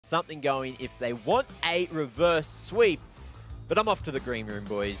something going if they want a reverse sweep. But I'm off to the green room,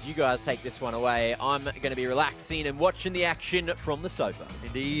 boys. You guys take this one away. I'm going to be relaxing and watching the action from the sofa.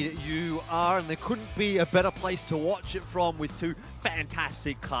 Indeed, you are, and there couldn't be a better place to watch it from with two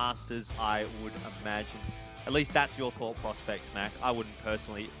fantastic casters, I would imagine. At least that's your thought prospects, Mac. I wouldn't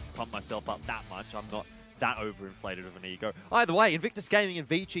personally pump myself up that much. I'm not that overinflated of an ego. Either way, Invictus Gaming and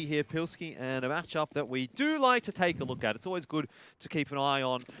ViCi here, Pilski, and a matchup that we do like to take a look at. It's always good to keep an eye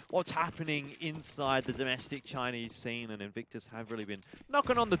on what's happening inside the domestic Chinese scene, and Invictus have really been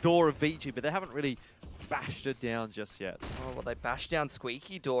knocking on the door of ViCi, but they haven't really bashed it down just yet. Oh, well, they bashed down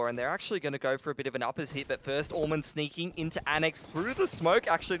Squeaky Door, and they're actually going to go for a bit of an uppers hit, but first, Orman sneaking into Annex through the smoke.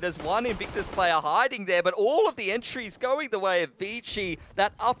 Actually, there's one Invictus player hiding there, but all of the entries going the way of ViCi.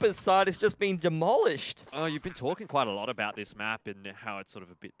 That uppers side has just been demolished. Oh, you've been talking quite a lot about this map and how it's sort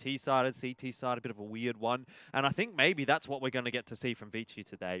of a bit T-sided, CT-sided, a bit of a weird one. And I think maybe that's what we're going to get to see from ViCi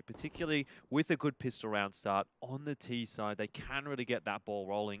today, particularly with a good pistol round start on the T side. They can really get that ball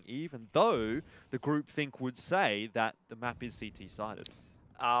rolling, even though the groupthink would say that the map is CT-sided.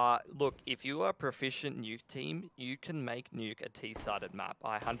 Look, if you are a proficient Nuke team, you can make Nuke a T-sided map.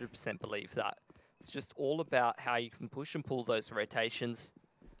 I 100% believe that. It's just all about how you can push and pull those rotations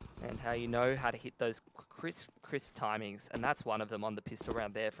and how you know how to hit those crisp timings, and that's one of them on the pistol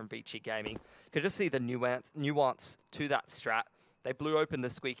round there from ViCi Gaming. You could just see the nuance to that strat. They blew open the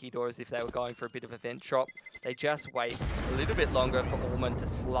Squeaky Door as if they were going for a bit of a vent drop. They just wait a little bit longer for Orman to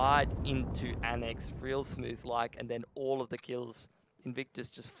slide into Annex, real smooth-like, and then all of the kills. Invictus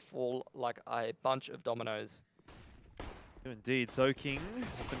just fall like a bunch of dominoes. Indeed, Zoking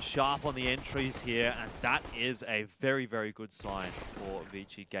has been sharp on the entries here, and that is a very, very good sign for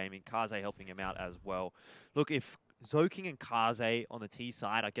ViCi Gaming. Kaze helping him out as well. Look, if Zoking and Kaze on the T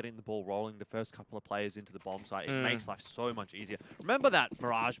side are getting the ball rolling, the first couple of players into the bomb site, it makes life so much easier. Remember that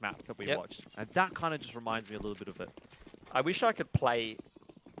Mirage map that we watched? And that kind of just reminds me a little bit of it. I wish I could play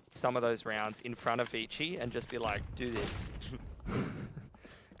some of those rounds in front of ViCi and just be like, do this.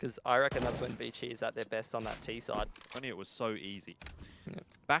 Because I reckon that's when ViCi is at their best on that T side. Funny, it was so easy.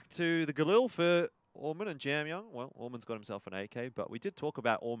 Back to the Galil for Orman and Jamyoung. Well, Orman's got himself an AK, but we did talk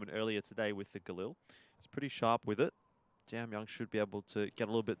about Orman earlier today with the Galil. He's pretty sharp with it. Jamyoung should be able to get a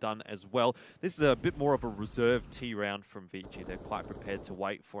little bit done as well. This is a bit more of a reserve T round from ViCi. They're quite prepared to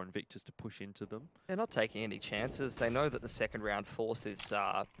wait for Invictus to push into them. They're not taking any chances. They know that the second round force is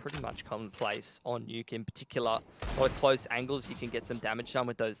pretty much commonplace on Nuke in particular. A lot of close angles, you can get some damage done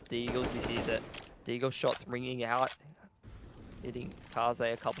with those Deagles. You see the Deagle shots ringing out, hitting Kaze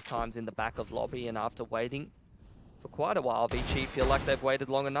a couple times in the back of lobby, and after waiting for quite a while, ViCi feel like they've waited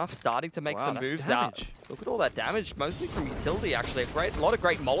long enough, starting to make some moves out. Look at all that damage, mostly from utility actually. A lot of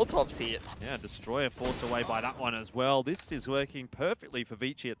great Molotovs here. Yeah, Destroyer forced away by that one as well. This is working perfectly for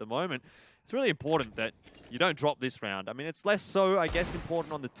ViCi at the moment. It's really important that you don't drop this round. I mean, it's less so, I guess,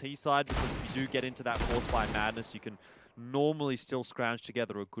 important on the T side, because if you do get into that force buy madness, you can normally still scrounge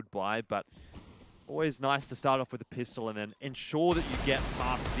together a good buy, but always nice to start off with a pistol and then ensure that you get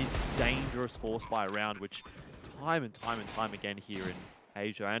past this dangerous force buy round, which time and time again here in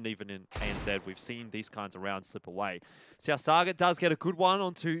Asia and even in ANZ, we've seen these kinds of rounds slip away. Xiao Saga does get a good one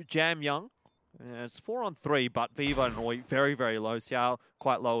onto Jamyoung. It's 4-on-3, but Viva and Roy very, very low. Xiao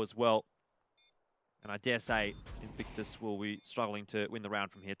quite low as well. And I dare say Invictus will be struggling to win the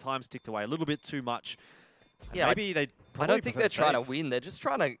round from here. Time's ticked away a little bit too much. Yeah, maybe they. I don't think they're trying to win. They're just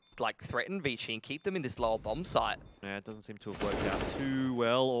trying to like threaten ViCi and keep them in this lower bomb site. Yeah, it doesn't seem to have worked out too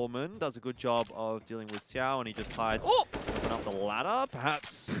well. Orman does a good job of dealing with Xiao, and he just hides open up the ladder.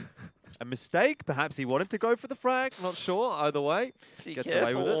 Perhaps a mistake. Perhaps he wanted to go for the frag. Not sure. Either way, gets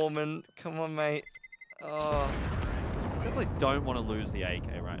away with it. Orman, come on, mate. Oh. Definitely don't want to lose the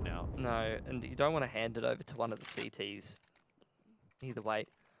AK right now. No, and you don't want to hand it over to one of the CTs. Either way.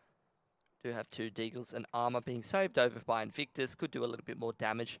 Do have two Deagles and armor being saved over by Invictus. Could do a little bit more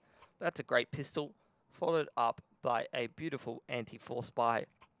damage. But that's a great pistol. Followed up by a beautiful anti-force buy.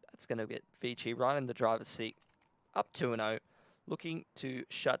 That's going to get ViCi right in the driver's seat. Up 2-0. Looking to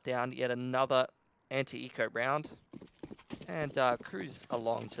shut down yet another anti-eco round. And cruise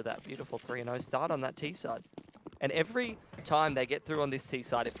along to that beautiful 3-0 start on that T side. And every time they get through on this T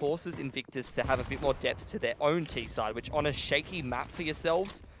side, it forces Invictus to have a bit more depth to their own T side, which on a shaky map for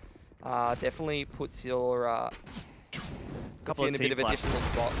yourselves, definitely puts your in a bit of a difficult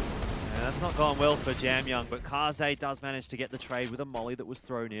spot. Yeah, that's not gone well for Jamyoung, but Kaze does manage to get the trade with a molly that was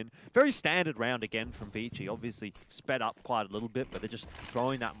thrown in. Very standard round again from ViCi. Obviously sped up quite a little bit, but they're just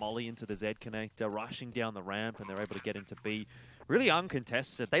throwing that molly into the Z connector, rushing down the ramp, and they're able to get into B really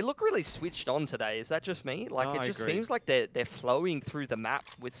uncontested. They look really switched on today. Is that just me? Like, No, it just I agree. seems like they're flowing through the map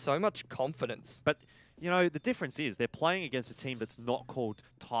with so much confidence. But, you know, the difference is they're playing against a team that's not called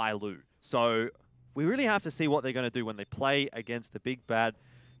Tai Lu. So we really have to see what they're going to do when they play against the big bad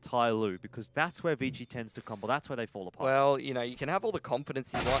Tai Lu, because that's where ViCi tends to crumble. That's where they fall apart. Well, you know, you can have all the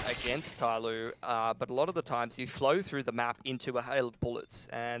confidence you want against Tai Lu, but a lot of the times you flow through the map into a hail of bullets.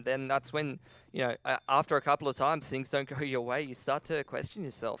 And then that's when, you know, after a couple of times things don't go your way, you start to question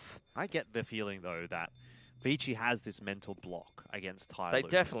yourself. I get the feeling, though, that ViCi has this mental block against Tai They Lu.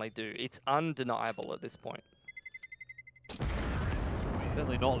 definitely do. It's undeniable at this point.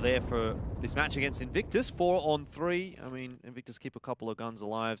 Certainly not there for this match against Invictus. 4 on 3. I mean, Invictus keep a couple of guns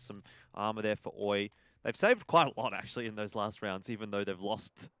alive, some armor there for Oi. They've saved quite a lot, actually, in those last rounds, even though they've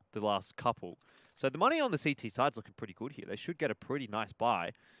lost the last couple. So the money on the CT side's looking pretty good here. They should get a pretty nice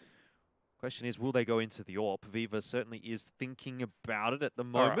buy. Question is, will they go into the AWP? Viva certainly is thinking about it at the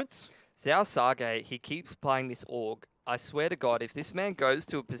moment. Xiao Sage, he keeps playing this AUG. I swear to God, if this man goes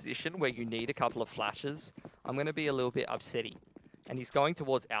to a position where you need a couple of flashes, I'm going to be a little bit upsetty. And he's going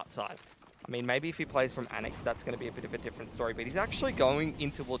towards outside. I mean, maybe if he plays from Annex, that's going to be a bit of a different story. But he's actually going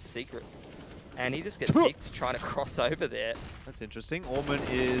in towards Secret. And he just gets picked trying to cross over there. That's interesting. Orman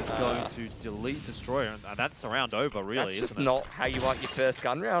is going to delete Destroyer. And that's the round over, really, That's just isn't it? not how you want your first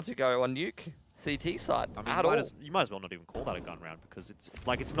gun round to go on Nuke CT side I mean, at all. you might as well not even call that a gun round, because it's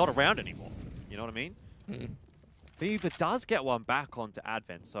like it's not a round anymore. You know what I mean? Viva does get one back onto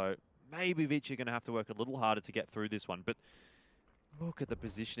Advent, so maybe ViCi are going to have to work a little harder to get through this one. But look at the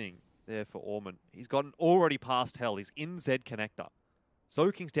positioning there for Orman. He's gotten already past Hell. He's in Z connector.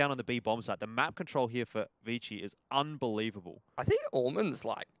 Soaking's down on the B bomb site. The map control here for ViCi is unbelievable. I think Orman's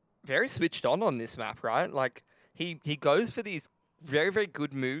like very switched on this map, right? Like he goes for these very, very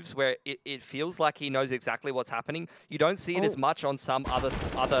good moves where it feels like he knows exactly what's happening. You don't see it as much on some other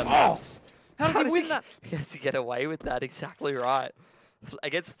maps. How does he win that? He has to get away with that, exactly right.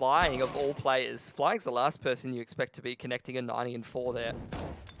 Against Flying, of all players, Flying's the last person you expect to be connecting a 90 and 4 there.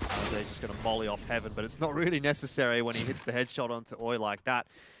 They're just going to molly off Heaven, but it's not really necessary when he hits the headshot onto Oi like that.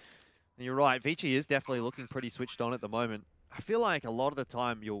 And you're right, ViCi is definitely looking pretty switched on at the moment. I feel like a lot of the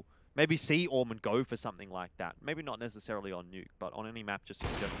time you'll maybe see Orman go for something like that. Maybe not necessarily on Nuke, but on any map just in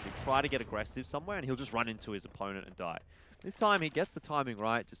general. He'll try to get aggressive somewhere and he'll just run into his opponent and die. This time he gets the timing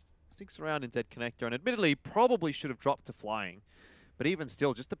right, just sticks around in Z connector, and admittedly probably should have dropped to Flying. But even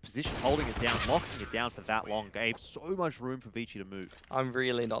still, just the position, holding it down, locking it down for that long, gave so much room for ViCi to move. I'm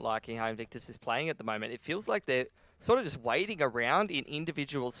really not liking how Invictus is playing at the moment. It feels like they're sort of just waiting around in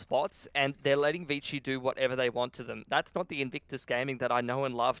individual spots and they're letting ViCi do whatever they want to them. That's not the Invictus gaming that I know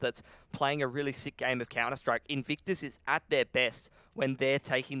and love that's playing a really sick game of Counter-Strike. Invictus is at their best when they're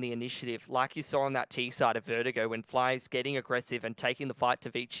taking the initiative, like you saw on that T side of Vertigo when Fly's getting aggressive and taking the fight to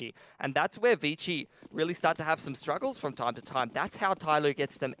ViCi. And that's where ViCi really start to have some struggles from time to time. That's how Tai Lu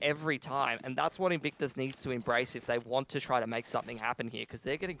gets them every time. And that's what Invictus needs to embrace if they want to try to make something happen here, because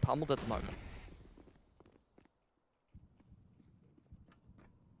they're getting pummeled at the moment.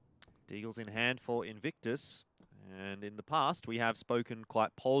 Deagles in hand for Invictus. And in the past, we have spoken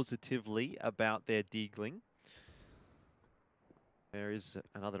quite positively about their deagling. There is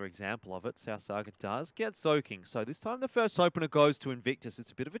another example of it. South Saga does get soaking. So this time the first opener goes to Invictus.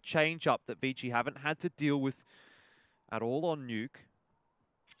 It's a bit of a change-up that ViCi haven't had to deal with at all on Nuke.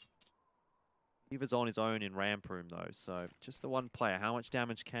 Viva's on his own in ramp room, though. So just the one player. How much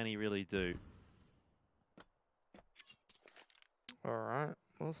damage can he really do? All right,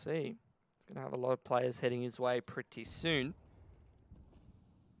 we'll see. He's going to have a lot of players heading his way pretty soon.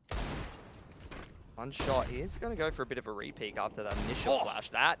 One shot here. He's going to go for a bit of a repeat after that initial flash.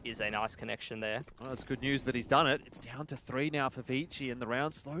 That is a nice connection there. Well, it's good news that he's done it. It's down to 3 now for ViCi, and the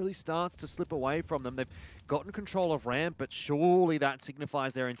round slowly starts to slip away from them. They've gotten control of ramp, but surely that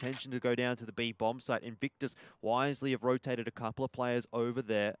signifies their intention to go down to the B bomb site. Invictus wisely have rotated a couple of players over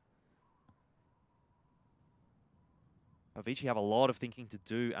there. ViCi have a lot of thinking to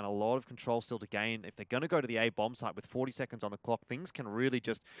do and a lot of control still to gain. If they're going to go to the A bomb site with 40 seconds on the clock, things can really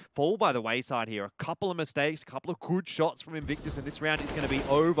just fall by the wayside here. A couple of mistakes, a couple of good shots from Invictus, and this round is going to be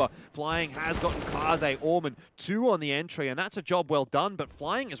over. Flying has gotten Kaze, Orman, 2 on the entry, and that's a job well done, but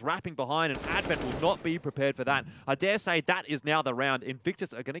Flying is wrapping behind, and Advent will not be prepared for that. I dare say that is now the round.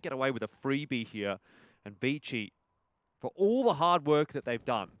 Invictus are going to get away with a freebie here, and ViCi, for all the hard work that they've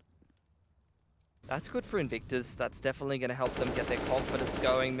done, That's good for Invictus. That's definitely going to help them get their confidence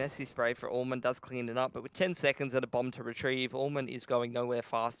going. Messy spray for Orman does clean it up, but with 10 seconds and a bomb to retrieve, Orman is going nowhere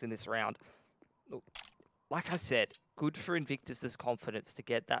fast in this round. Ooh. like I said, good for Invictus's confidence to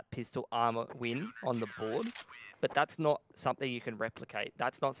get that pistol armor win on the board, but that's not something you can replicate.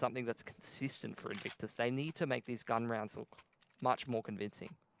 That's not something that's consistent for Invictus. They need to make these gun rounds look much more convincing.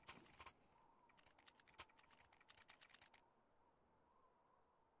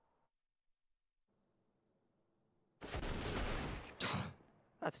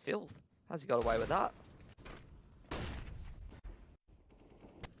 That's filth. How's he got away with that?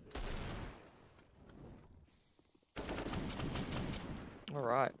 All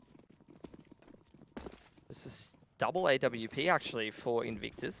right. This is double AWP actually for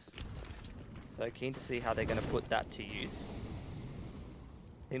Invictus. So keen to see how they're going to put that to use.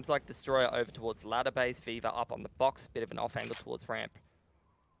 Seems like Destroyer over towards ladder base, ViCi up on the box, bit of an off angle towards ramp.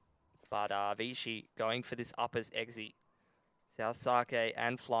 But ViCi going for this up as exit. South Sake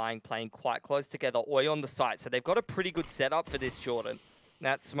and Flying playing quite close together. Oi on the site, so they've got a pretty good setup for this, Jordan.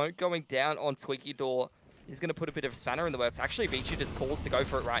 That smoke going down on Squeaky Door is going to put a bit of a spanner in the works. Actually, ViCi just calls to go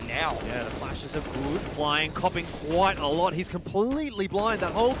for it right now. Yeah, the flashes are good. Flying, copping quite a lot. He's completely blind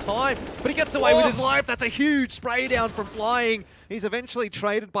that whole time, but he gets away with his life. That's a huge spray down from Flying. He's eventually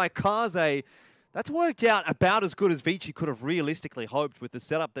traded by Kaze. That's worked out about as good as ViCi could have realistically hoped with the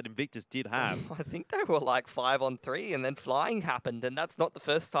setup that Invictus did have. I think they were like 5-on-3 and then Flying happened, and that's not the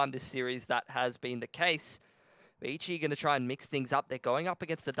first time this series that has been the case. ViCi going to try and mix things up. They're going up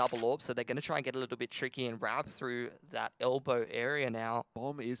against the double orb, so they're going to try and get a little bit tricky and wrap through that elbow area now.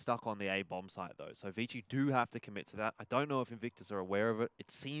 Bomb is stuck on the A bomb site though, so ViCi do have to commit to that. I don't know if Invictus are aware of it. It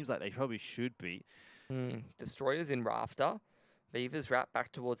seems like they probably should be. Destroyer's in Rafter. Viva's wrapped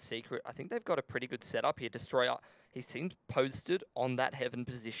back towards Secret. I think they've got a pretty good setup here. Destroyer, he seems posted on that heaven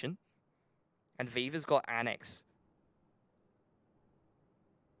position. And Viva's got Annex.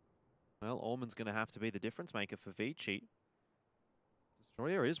 Well, Orman's going to have to be the difference maker for ViCi.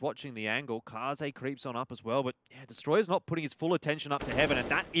 Destroyer is watching the angle. Kaze creeps on up as well, but yeah, Destroyer's not putting his full attention up to heaven, and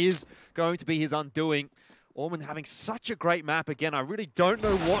that is going to be his undoing. Orman having such a great map again. I really don't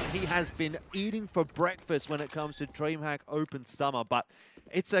know what he has been eating for breakfast when it comes to DreamHack Open Summer, but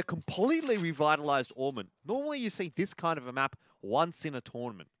it's a completely revitalized Orman. Normally you see this kind of a map once in a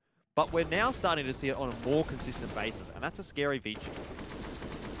tournament, but we're now starting to see it on a more consistent basis, and that's a scary ViCi.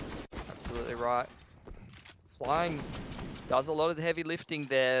 Absolutely right. Flying does a lot of the heavy lifting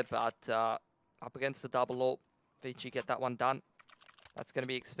there, but up against the double orb, ViCi get that one done. That's going to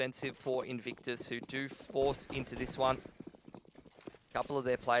be expensive for Invictus, who do force into this one. A couple of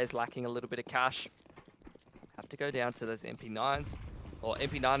their players lacking a little bit of cash. Have to go down to those MP9s, or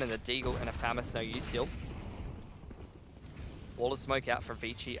MP9 and a Deagle and a Famis no util. Wall of smoke out from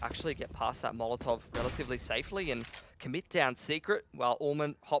ViCi, actually get past that Molotov relatively safely and commit down Secret, while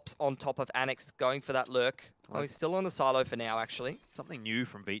Orman hops on top of Annex, going for that lurk. Oh, he's still on the silo for now, actually. Something new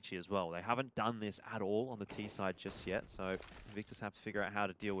from ViCi as well. They haven't done this at all on the T side just yet, so Invictus have to figure out how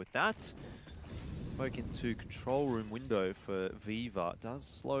to deal with that. Smoke into control room window for Viva. Does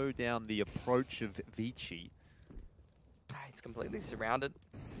slow down the approach of ViCi. He's completely surrounded.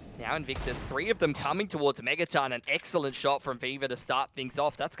 Now Invictus, 3 of them coming towards Megaton. An excellent shot from Viva to start things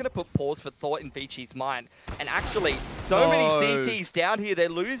off. That's going to put pause for thought in ViCi's mind. And actually, so many CTs down here. They're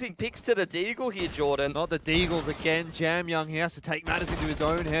losing picks to the Deagle here, Jordan. Not the Deagles again. Jam Young, he has to take matters into his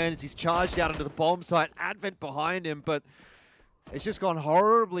own hands. He's charged out into the bomb site. Advent behind him, but it's just gone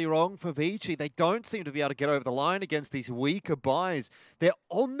horribly wrong for ViCi. They don't seem to be able to get over the line against these weaker buys. They're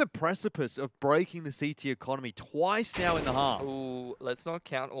on the precipice of breaking the CT economy twice now in the half. Ooh, let's not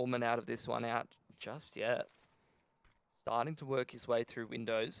count Orman out of this one out just yet. Starting to work his way through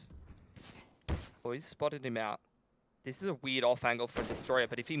windows. Oh, he's spotted him out. This is a weird off angle for Destroyer,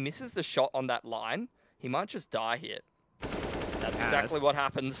 but if he misses the shot on that line, he might just die here. That's exactly what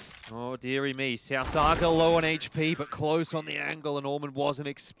happens. Oh, dearie me. Sausaka low on HP, but close on the angle, and Orman wasn't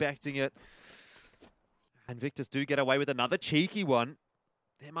expecting it. And Invictus do get away with another cheeky one.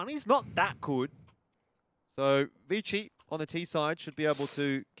 Their money's not that good. So ViCi on the T side should be able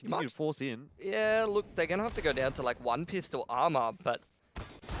to continue to force in. Yeah, look, they're going to have to go down to like 1 pistol armor, but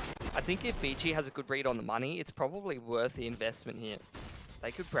I think if ViCi has a good read on the money, it's probably worth the investment here.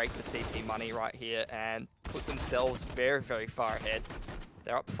 They could break the CP money right here and put themselves very, very far ahead.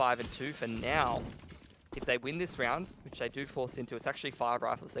 They're up 5-2 for now. If they win this round, which they do force into, it's actually 5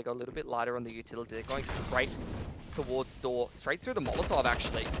 rifles. They go a little bit lighter on the utility. They're going straight towards door, straight through the Molotov,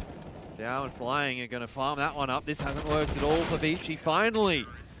 actually. Down and Flying are going to farm that one up. This hasn't worked at all for ViCi. Finally,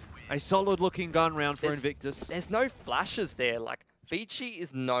 a solid-looking gun round for Invictus. There's no flashes there. Like, ViCi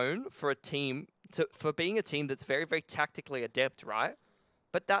is known for for being a team that's very, very tactically adept, right?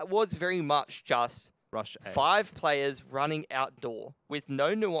 But that was very much just Rush A. 5 players running outdoor with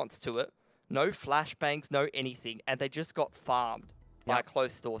no nuance to it, No flashbangs, no anything, and they just got farmed by a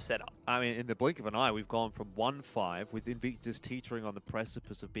close door setup. I mean, in the blink of an eye, we've gone from 1-5 with Invictus teetering on the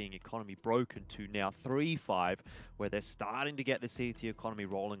precipice of being economy broken to now 3-5, where they're starting to get the CT economy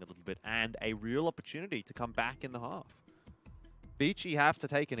rolling a little bit and a real opportunity to come back in the half. ViCi have to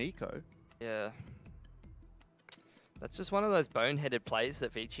take an eco. Yeah. That's just one of those boneheaded plays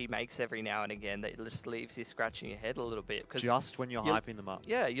that ViCi makes every now and again that just leaves you scratching your head a little bit. Just when you're hyping them up.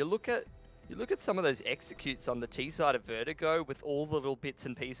 Yeah, you look at some of those executes on the T side of Vertigo with all the little bits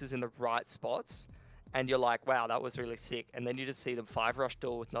and pieces in the right spots, and you're like, wow, that was really sick. And then you just see them 5-rush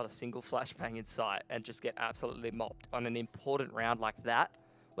door with not a single flashbang in sight and just get absolutely mopped on an important round like that,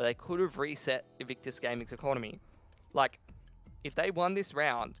 where they could have reset Invictus Gaming's economy. Like, if they won this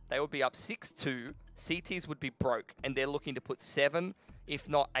round, they would be up 6-2, CTs would be broke, and they're looking to put 7, if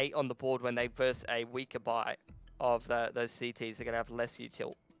not 8 on the board when they verse a weaker buy of those CTs. They're going to have less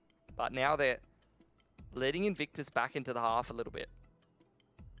util. But now they're letting Invictus back into the half a little bit.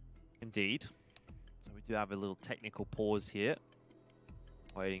 Indeed. So we do have a little technical pause here,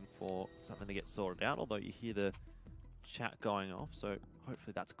 waiting for something to get sorted out, although you hear the chat going off, so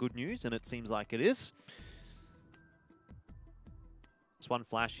hopefully that's good news, and it seems like it is. Just one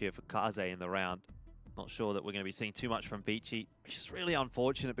flash here for Kaze in the round. Not sure that we're going to be seeing too much from ViCi, which is really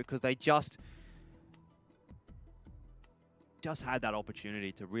unfortunate because they just had that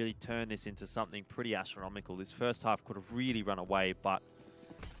opportunity to really turn this into something pretty astronomical. This first half could have really run away, but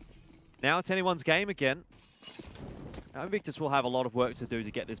now it's anyone's game again. Now Invictus will have a lot of work to do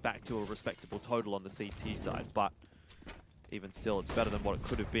to get this back to a respectable total on the CT side, but even still, it's better than what it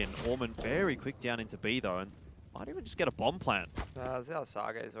could have been. Orman very quick down into B, though, and might even just get a bomb plant. Zao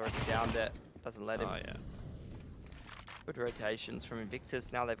Saga is already down there. Doesn't let him. Oh, yeah. Good rotations from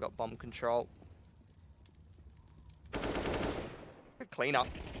Invictus. Now they've got bomb control. Good cleanup.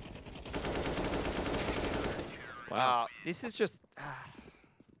 Wow. This is just...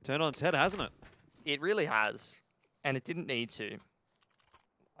 Turned on its head, hasn't it? It really has. And it didn't need to.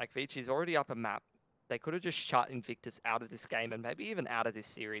 Like, ViCi's already up a map. They could have just shut Invictus out of this game and maybe even out of this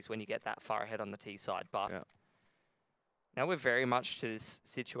series when you get that far ahead on the T side. But now we're very much to this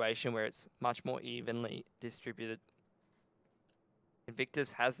situation where it's much more evenly distributed.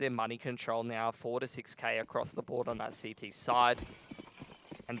 Invictus has their money control now, 4 to 6k across the board on that CT side.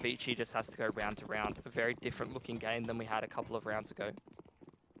 And ViCi just has to go round to round. A very different looking game than we had a couple of rounds ago.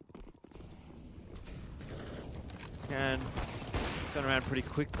 Can turn around pretty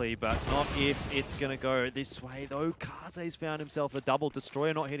quickly, but not if it's going to go this way, though. Kaze's found himself a double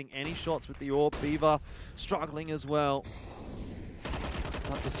destroyer, not hitting any shots with the orb. Beaver struggling as well. It's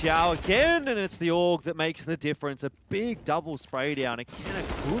up to Xiao again, and it's the Org that makes the difference. A big double spray down. Again,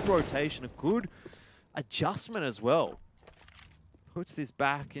 a good rotation, a good adjustment as well. Puts this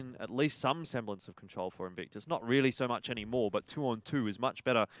back in at least some semblance of control for Invictus. Not really so much anymore, but 2-on-2 is much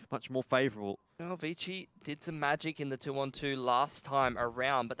better, much more favorable. Well, ViCi did some magic in the 2-on-2 last time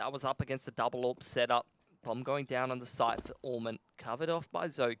around, but that was up against the double AWP setup. Bomb going down on the site for Orman. Covered off by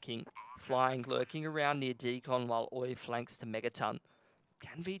Zoking. Flying, lurking around near Decon while Oi flanks to Megaton.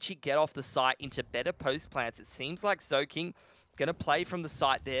 Can ViCi get off the site into better post plants? It seems like Zoking going to play from the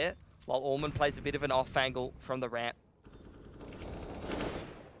site there, while Orman plays a bit of an off angle from the ramp.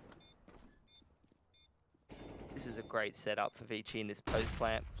 This is a great setup for ViCi in this post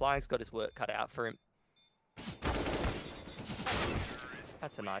plant. Flying's got his work cut out for him.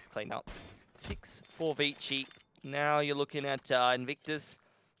 That's a nice cleanup. 6 for ViCi. Now you're looking at Invictus.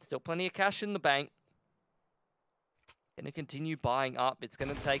 Still plenty of cash in the bank. Going to continue buying up. It's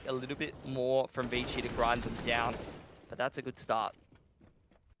going to take a little bit more from ViCi to grind them down. But that's a good start.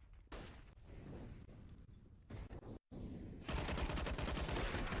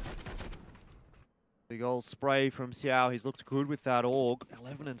 Big old spray from Xiao. He's looked good with that Org.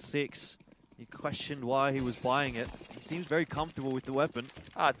 11 and 6. He questioned why he was buying it. He seems very comfortable with the weapon.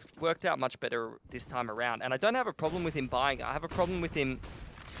 It's worked out much better this time around. And I don't have a problem with him buying it. I have a problem with him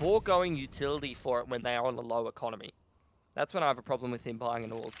foregoing utility for it when they are on a low economy. That's when I have a problem with him buying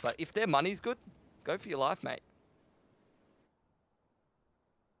an Org. But if their money's good, go for your life, mate.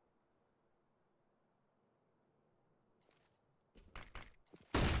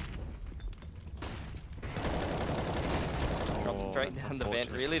 Straight down the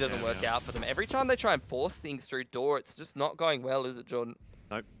vent really doesn't work out for them. Every time they try and force things through door, it's just not going well, is it, Jordan?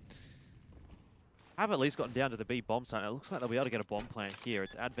 Nope. Have at least gotten down to the B bomb site. It looks like they'll be able to get a bomb plant here.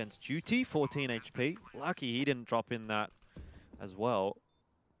 It's Advent's duty, 14 HP. Lucky he didn't drop in that as well.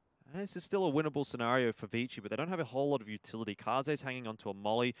 And this is still a winnable scenario for ViCi, but they don't have a whole lot of utility. Kaze's hanging onto a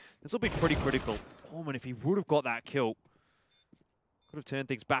molly. This will be pretty critical. Orman, if he would have got that kill, Could have turned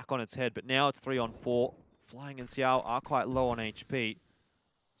things back on its head, but now it's 3-on-4. Flying and Xiao are quite low on HP.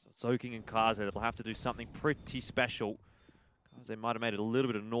 So Soaking and Kaze, they'll have to do something pretty special. Kaze might have made a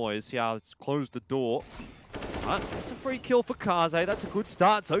little bit of noise. Xiao's closed the door. But that's a free kill for Kaze. That's a good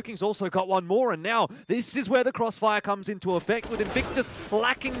start. Soking's also got one more, and now this is where the crossfire comes into effect with Invictus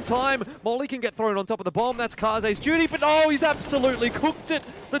lacking time. Molly can get thrown on top of the bomb. That's Kaze's duty, but oh, he's absolutely cooked it.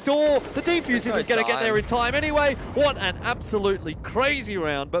 The door, the defuse isn't going to get there in time anyway. What an absolutely crazy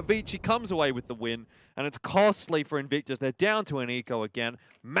round, but ViCi comes away with the win, and it's costly for Invictus. They're down to an eco again.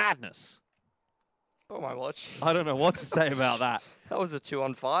 Madness. Oh my watch. I don't know what to say about that. That was a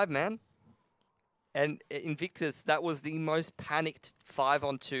 2-on-5, man. And Invictus, that was the most panicked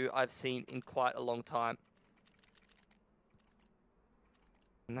 5-on-2 I've seen in quite a long time.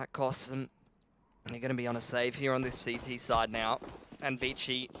 And that costs them. And they're going to be on a save here on this CT side now. And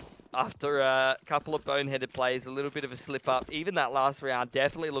ViCi, after a couple of boneheaded plays, a little bit of a slip-up. Even that last round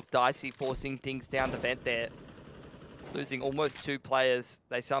definitely looked dicey, forcing things down the vent there. Losing almost 2 players.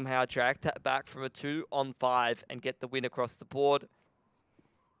 They somehow dragged that back from a 2-on-5 and get the win across the board.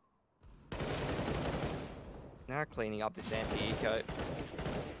 Now cleaning up this anti-eco.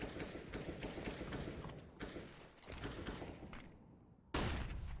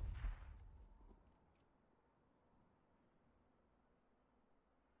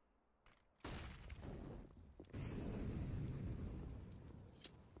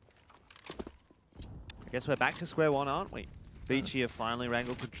 I guess we're back to square one, aren't we? ViCi have finally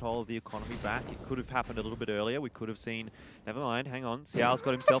wrangled control of the economy back. It could have happened a little bit earlier. We could have seen... Never mind, hang on. Xiao's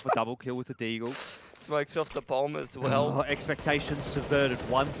got himself a double kill with the Deagle. Smokes off the bomb as well. Oh, expectations subverted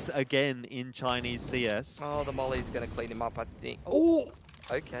once again in Chinese CS. Oh, the Molly's going to clean him up, I think. Oh!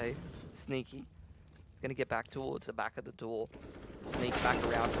 Okay. Sneaky. He's going to get back towards the back of the door. Sneak back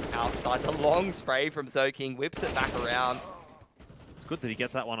around from outside. The long spray from Soaking whips it back around. It's good that he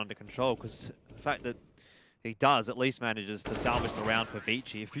gets that one under control, because the fact that he does at least manages to salvage the round for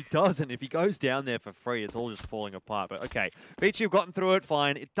ViCi. If he doesn't, if he goes down there for free, it's all just falling apart. But okay, ViCi have gotten through it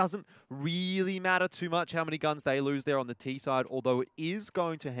fine. It doesn't really matter too much how many guns they lose there on the T side, although it is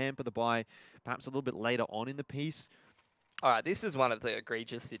going to hamper the buy perhaps a little bit later on in the piece. All right, this is one of the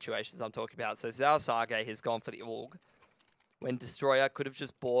egregious situations I'm talking about. So Zhao Sage has gone for the AUG, when Destroyer could have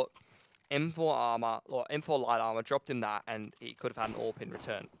just bought M4 armor, or M4 light armor, dropped him that, and he could have had an AWP in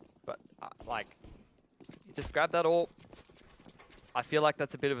return. But, like... You just grab that all. I feel like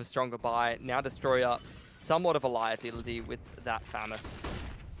that's a bit of a stronger buy. Now Destroyer, somewhat of a liability with that FAMAS.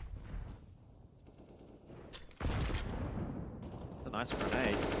 A nice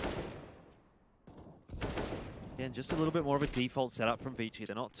grenade. Again, just a little bit more of a default setup from ViCi.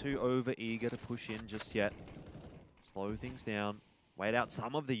 They're not too over-eager to push in just yet. Slow things down. Wait out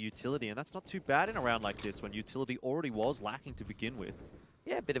some of the utility, and that's not too bad in a round like this when utility already was lacking to begin with.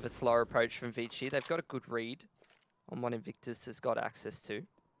 Yeah, a bit of a slower approach from ViCi. They've got a good read on what Invictus has got access to.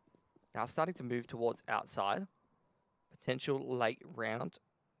 Now starting to move towards outside. Potential late round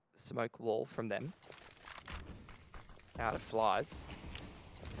smoke wall from them. Out it flies.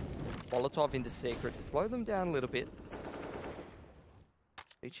 Molotov into secret to slow them down a little bit.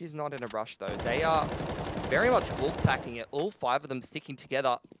 ViCi's not in a rush though. They are very much wolf packing it. All 5 of them sticking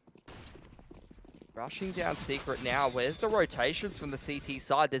together. Rushing down secret now. Where's the rotations from the CT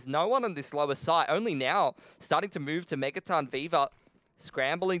side? There's no one on this lower site. Only now starting to move to Megaton. Viva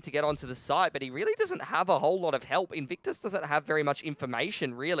scrambling to get onto the site, but he really doesn't have a whole lot of help. Invictus doesn't have very much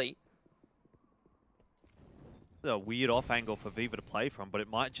information, really. A weird off angle for Viva to play from, but it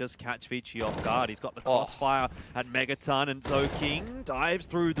might just catch ViCi off guard. He's got the crossfire at Megaton, and Soaking dives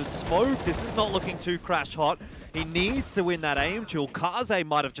through the smoke. This is not looking too crash hot. He needs to win that aim duel. Kaze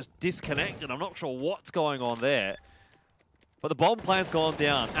might have just disconnected. I'm not sure what's going on there. But the bomb plan's gone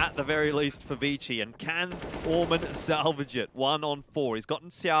down, at the very least, for ViCi. And can Orman salvage it? 1-on-4. He's gotten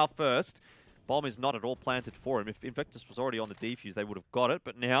Xiao first. Bomb is not at all planted for him. If Invictus was already on the defuse, they would have got it.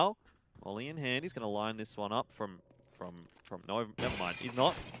 But now, Molly in hand, he's going to line this one up from no, never mind. He's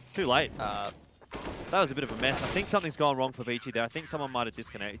not. It's too late. That was a bit of a mess. I think something's gone wrong for ViCi there. I think someone might have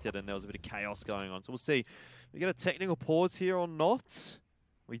disconnected and there was a bit of chaos going on. So we'll see. We get a technical pause here or not?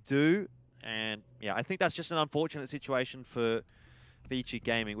 We do. And yeah, I think that's just an unfortunate situation for ViCi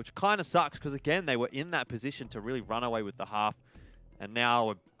Gaming, which kind of sucks because, again, they were in that position to really run away with the half. And now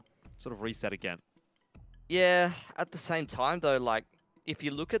we're sort of reset again. Yeah, at the same time, though, like, if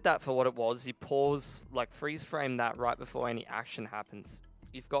you look at that for what it was, you pause, like, freeze frame that right before any action happens.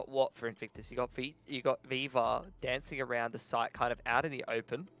 You've got what for Invictus? You got Viva dancing around the site kind of out in the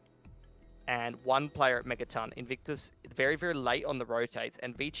open. And one player at Megaton. Invictus very, very late on the rotates.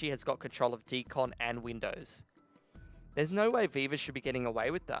 And ViCi has got control of decon and windows. There's no way Viva should be getting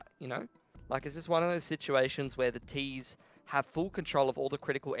away with that, you know? Like, it's just one of those situations where the Ts have full control of all the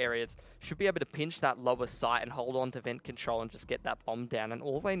critical areas, should be able to pinch that lower site and hold on to vent control and just get that bomb down. And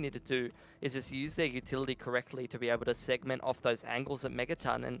all they need to do is just use their utility correctly to be able to segment off those angles at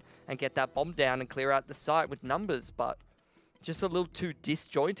Megaton and get that bomb down and clear out the site with numbers. But just a little too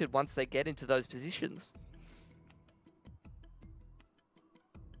disjointed once they get into those positions.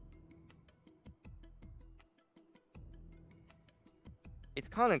 It's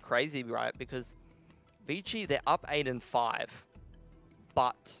kind of crazy, right? Because ViCi, they're up 8 and 5,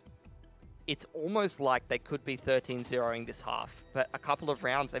 but it's almost like they could be 13-0ing this half. But a couple of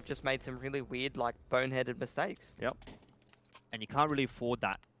rounds, they've just made some really weird, like, boneheaded mistakes. Yep. And you can't really afford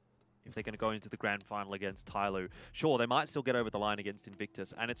that if they're going to go into the grand final against Tyloo. Sure, they might still get over the line against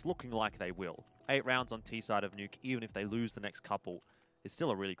Invictus, and it's looking like they will. 8 rounds on T-side of Nuke, even if they lose the next couple, is still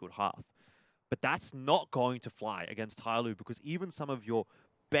a really good half. But that's not going to fly against Tyloo, because even some of your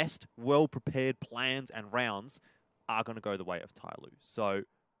best, well-prepared plans and rounds are going to go the way of Tyloo. So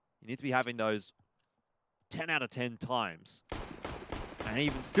you need to be having those 10 out of 10 times. And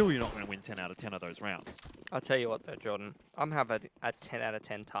even still, you're not going to win 10 out of 10 of those rounds. I'll tell you what, though, Jordan. I'm having a 10 out of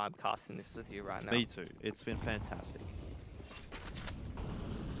 10 time casting this with you right now. Me too. It's been fantastic.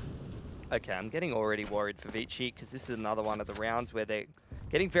 Okay, I'm getting already worried for ViCi, because this is another one of the rounds where they're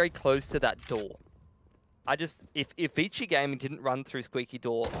getting very close to that door. If ViCi Gaming didn't run through Squeaky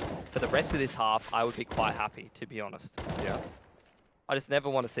Door for the rest of this half, I would be quite happy, to be honest. Yeah. I just never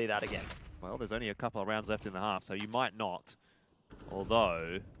want to see that again. Well, there's only a couple of rounds left in the half, so you might not.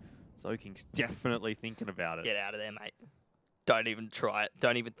 Although, Zoking's definitely thinking about it. Get out of there, mate. Don't even try it.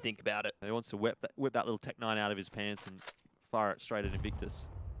 Don't even think about it. He wants to whip that little Tech 9 out of his pants and fire it straight at Invictus,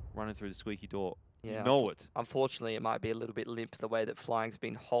 running through the Squeaky Door. Yeah, you know it. Unfortunately, it might be a little bit limp the way that Flying's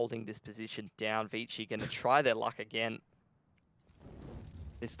been holding this position down. ViCi going to try their luck again.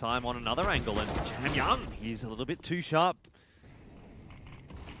 This time on another angle, and Jam Young, he's a little bit too sharp.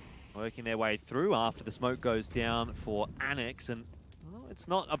 Working their way through after the smoke goes down for Annex, and well, it's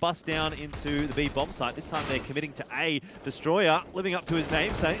not a bust down into the B bomb site. This time they're committing to A. Destroyer, living up to his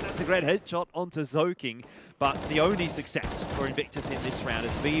namesake. That's a great headshot onto Zoking. But the only success for Invictus in this round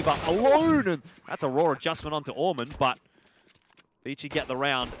is Viva alone. And that's a raw adjustment onto Ormond, but ViCi get the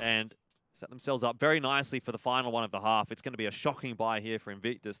round and set themselves up very nicely for the final one of the half. It's going to be a shocking buy here for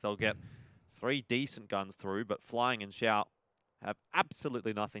Invictus. They'll get 3 decent guns through, but Flying and Shout have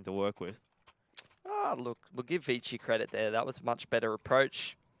absolutely nothing to work with. Ah, look, we'll give ViCi credit there. That was a much better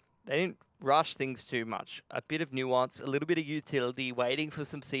approach. They didn't rush things too much. A bit of nuance, a little bit of utility, waiting for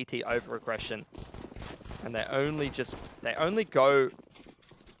some CT over-aggression. And they only go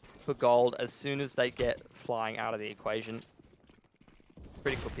for gold as soon as they get Flying out of the equation.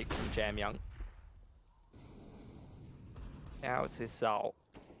 Pretty cool pick from Jam Young. Now it's this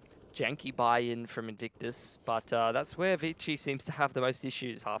janky buy-in from Invictus, but that's where ViCi seems to have the most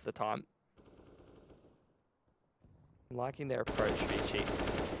issues half the time. I'm liking their approach,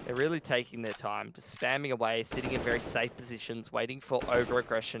 ViCi. They're really taking their time, just spamming away, sitting in very safe positions, waiting for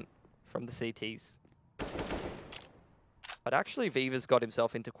over-aggression from the CTs. But actually, Viva's got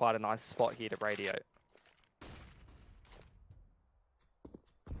himself into quite a nice spot here to radio.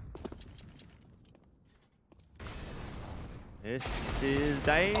 This is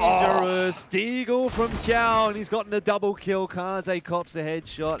dangerous. Deagle from Xiao, and he's gotten a double kill. Kaze cops a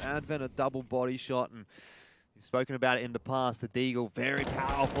headshot, Advent a double body shot, and we've spoken about it in the past. The Deagle, very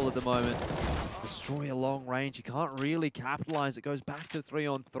powerful at the moment. Destroy a long range. You can't really capitalize. It goes back to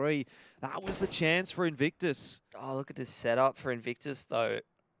 3-on-3. That was the chance for Invictus. Oh, look at this setup for Invictus, though.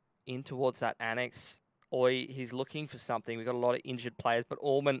 In towards that Annex. Oi, he's looking for something. We've got a lot of injured players, but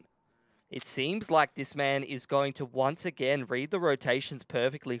Orman, it seems like this man is going to once again read the rotations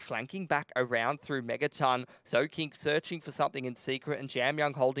perfectly, flanking back around through Megaton. Zoking searching for something in secret, and Jam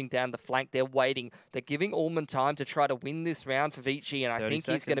Young holding down the flank. They're waiting. They're giving Orman time to try to win this round for ViCi, and I think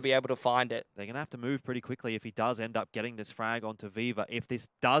he's going to be able to find it. They're going to have to move pretty quickly if he does end up getting this frag onto Viva. If this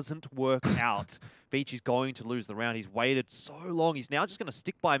doesn't work out, ViCi's going to lose the round. He's waited so long. He's now just going to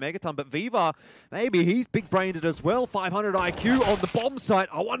stick by Megaton, but Viva, maybe he's big-brained it as well. 500 IQ on the bomb site.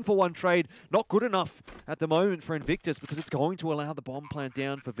 A 1-for-1 trade. Not good enough at the moment for Invictus, because it's going to allow the bomb plant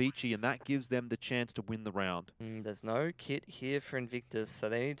down for ViCi, and that gives them the chance to win the round. There's no kit here for Invictus, so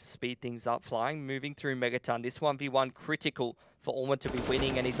they need to speed things up. Flying, moving through Megaton. This 1v1 critical for Orma to be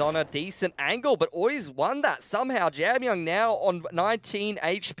winning, and he's on a decent angle, but Oi's won that somehow. Jamyoung now on 19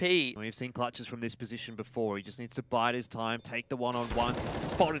 HP. We've seen clutches from this position before. He just needs to bide his time, take the one-on-ones. He's been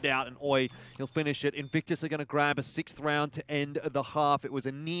spotted out, and Oi, he'll finish it. Invictus are going to grab a 6th round to end the half. It was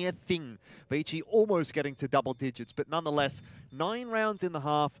a near thing. ViCi almost getting to double digits, but nonetheless, 9 rounds in the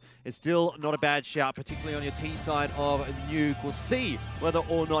half is still not a bad shout, particularly on your T side of Nuke. We'll see whether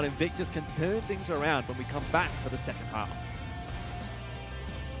or not Invictus can turn things around when we come back for the second half.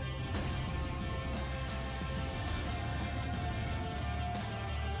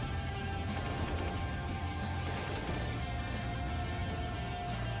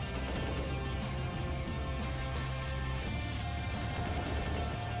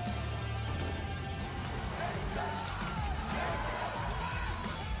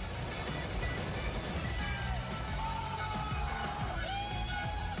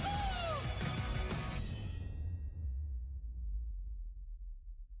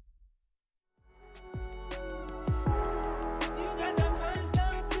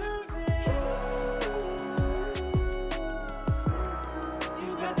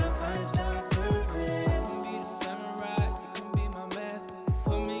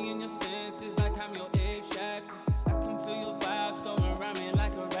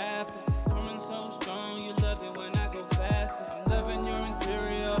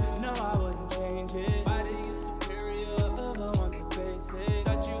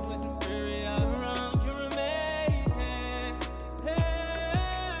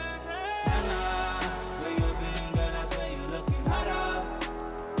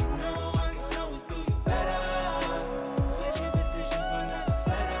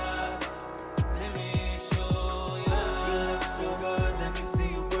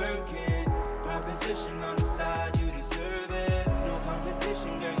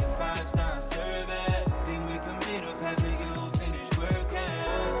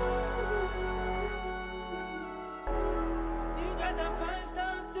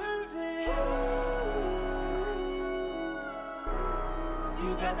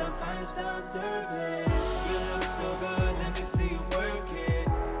 Five-star service. You look so good, let me see you work it.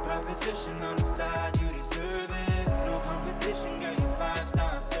 Proposition on the side, you deserve it. No competition, girl, you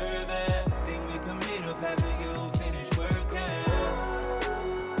 5-star service. Think we can meet up after you finish working.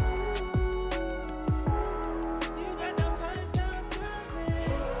 You got that 5-star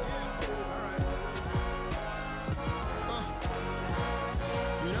service.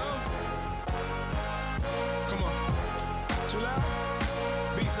 You know? Come on. Too loud?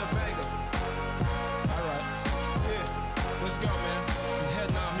 Beats a banger. Alright. Yeah. Let's go, man. He's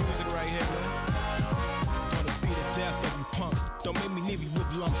heading our music right here, man. Gonna beat the death of you punks. Don't make me leave you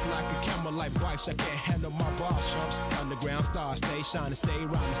with lumps like a camera like bikes. I can't handle my bar chumps. Underground stars, stay shining, stay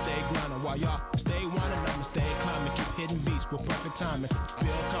rhyming, stay grinding. While y'all stay whining, I'ma stay climbing. Keep hitting beats with perfect timing.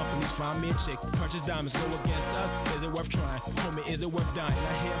 Build companies, find me a chick. Purchase diamonds, go against us. Is it worth trying? Homie, is it worth dying?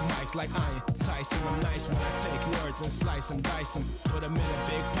 I hear mics like iron. Tyson, I'm nice when I take words and slice them, dice them. Put them in a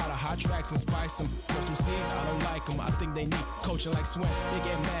big pot of hot tracks and spice them. For some seeds, I don't like them. I think they need coaching like Swen. They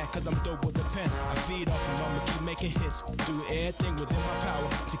get mad cause I'm dope with a pen. I feed off them, I'ma keep making hits. Do everything within my power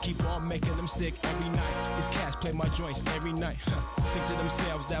to keep on making them sick every night. This cash play my joints every night. Think to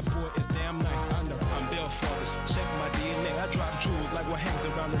themselves, that boy is damn nice. I know I'm built for this. Check my DNA. I drop jewels like what hangs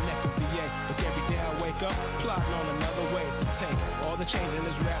around the neck of VA. Look, every day I wake up, plotting on another way to take all the change in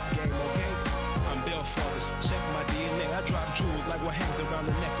this rap game, okay? I'm built for this. Check my DNA. I drop jewels like what hangs around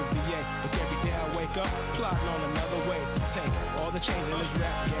the neck of VA. Look, every day I wake up, plotting on another way to take all the change in this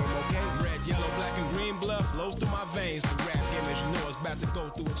rap game, okay? Red, yellow, black, and green blood flows through my veins. The rap game, as you know, is about to go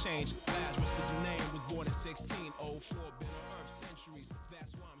through a change. Lazarus, the name, was born in 1604. Been on Earth centuries.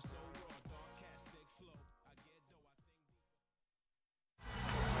 That's why I'm so raw. Dark cat, sick flow.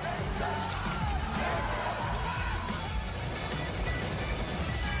 I get dough, I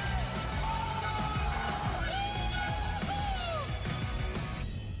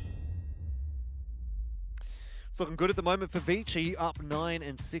It's looking good at the moment for ViCi, up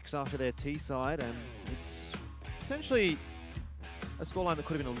 9-6 after their T side, and it's potentially a scoreline that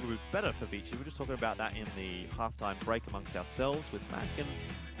could have been a little bit better for ViCi. We're just talking about that in the halftime break amongst ourselves with Mac. And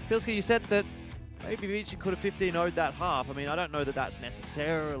Pilsky, you said that maybe ViCi could have 15-0'd that half. I mean, I don't know that that's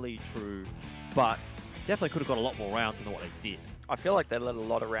necessarily true, but definitely could have got a lot more rounds than what they did. I feel like they let a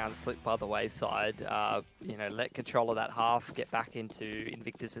lot of rounds slip by the wayside. You know, let control of that half get back into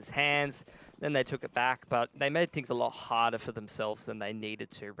Invictus's hands. Then they took it back, but they made things a lot harder for themselves than they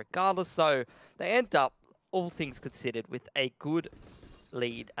needed to. Regardless, though, they end up, all things considered, with a good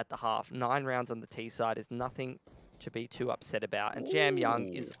lead at the half. 9 rounds on the T side is nothing to be too upset about. And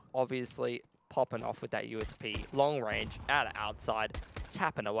Jamyoung is obviously popping off with that USP. Long range, out of outside,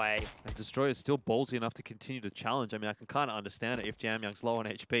 tapping away. And Destroyer's still ballsy enough to continue to challenge. I mean, I can kind of understand it if Jamyoung's low on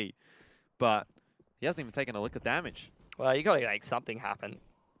HP, but he hasn't even taken a lick of damage. Well, you got to make something happen.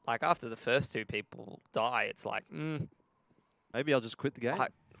 Like, after the first two people die, it's like, Maybe I'll just quit the game.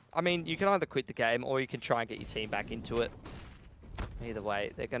 I mean, you can either quit the game or you can try and get your team back into it. Either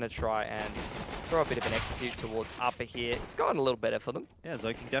way, they're going to try and throw a bit of an execute towards upper here. It's gotten a little better for them. Yeah,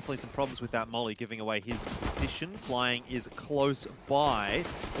 Zoking definitely some problems with that molly, giving away his position. Flying is close by.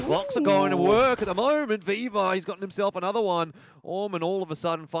 The blocks are going to work at the moment. ViCi, he's gotten himself another one. Orman all of a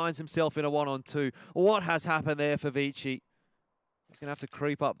sudden finds himself in a 1-on-2. What has happened there for ViCi? He's going to have to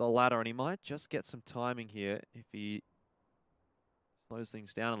creep up the ladder, and he might just get some timing here if he slows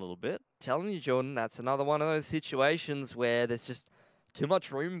things down a little bit. Telling you, Jordan, that's another one of those situations where there's just too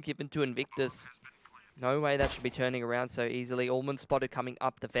much room given to Invictus. No way that should be turning around so easily. Orman spotted coming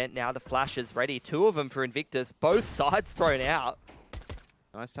up the vent now. The flash is ready. Two of them for Invictus. Both sides thrown out.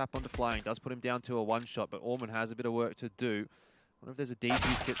 Nice tap onto Flying. Does put him down to a one-shot, but Orman has a bit of work to do. Wonder if there's a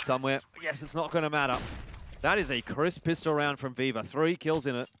defuse kit somewhere. Yes, it's not going to matter. That is a crisp pistol round from ViCi. 3 kills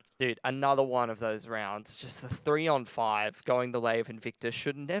in it. Dude, another one of those rounds. Just the 3-on-5 going the way of Invictus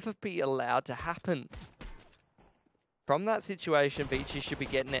should never be allowed to happen. From that situation, ViCi should be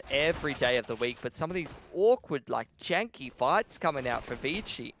getting it every day of the week, but some of these awkward, like, janky fights coming out for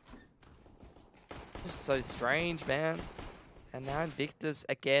ViCi. Just so strange, man. And now Invictus,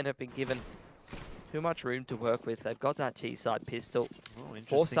 again, have been given too much room to work with. They've got that T-side pistol. Oh,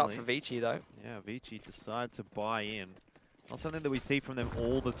 Forced up for ViCi, though. Yeah, ViCi decide to buy in. Not something that we see from them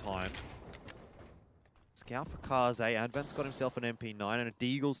all the time. Scout for Kaze. Advent's got himself an MP9 and a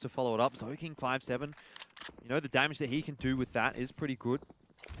Deagles to follow it up. Zoking 5-7. You know, the damage that he can do with that is pretty good.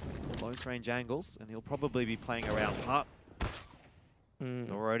 Close range angles, and he'll probably be playing around Hut.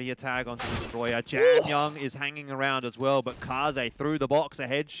 Already a tag onto Destroyer. Jamyoung is hanging around as well, but Kaze through the box, a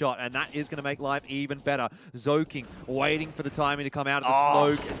headshot, and that is going to make life even better. Zoking waiting for the timing to come out of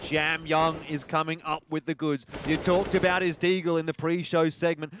the smoke. Jamyoung is coming up with the goods. You talked about his Deagle in the pre-show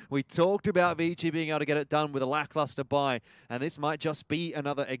segment. We talked about ViCi being able to get it done with a lackluster buy, and this might just be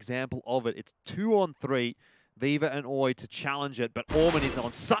another example of it. It's 2-on-3. ViCi and Oi to challenge it, but Orman is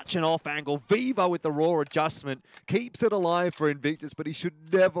on such an off angle. ViCi with the raw adjustment keeps it alive for Invictus, but he should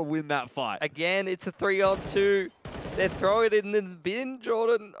never win that fight. Again, it's a 3-on-2. They're throwing it in the bin,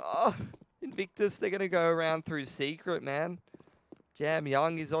 Jordan. Oh, Invictus, they're going to go around through secret, man.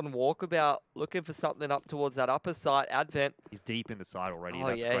 Jamyoung is on walkabout, looking for something up towards that upper side. Advent. He's deep in the side already. Oh,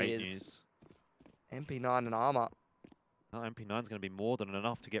 That's yeah, great news. MP9 and armor. Oh, MP9 is going to be more than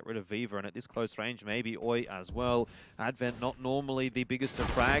enough to get rid of ViCi, and at this close range, maybe Oi as well. Advent not normally the biggest of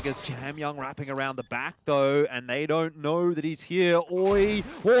fraggers. Jamyoung wrapping around the back, though, and they don't know that he's here. Oi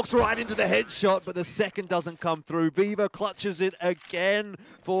walks right into the headshot, but the second doesn't come through. ViCi clutches it again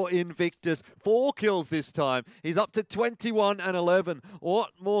for Invictus. 4 kills this time. He's up to 21 and 11.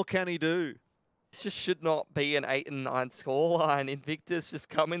 What more can he do? This just should not be an 8-9 scoreline. Invictus just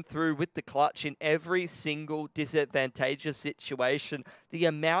coming through with the clutch in every single disadvantageous situation. The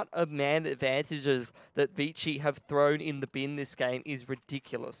amount of man advantages that ViCi have thrown in the bin this game is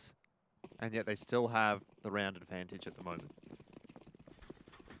ridiculous. And yet they still have the round advantage at the moment.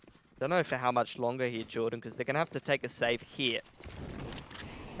 Don't know for how much longer here, Jordan, because they're going to have to take a save here.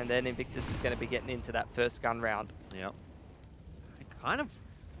 And then Invictus is going to be getting into that first gun round. Yeah. I kind of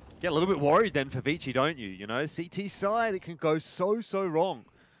get a little bit worried then for ViCi, don't you? You know, CT side, it can go so wrong.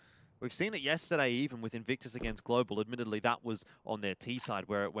 We've seen it yesterday even with Invictus against Global. Admittedly, that was on their T side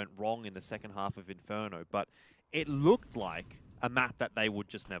where it went wrong in the second half of Inferno. But it looked like a map that they would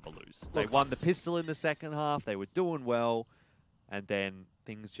just never lose. They won the pistol in the second half. They were doing well. And then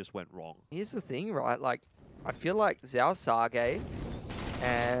things just went wrong. Here's the thing, right? Like, I feel like Zhao Sage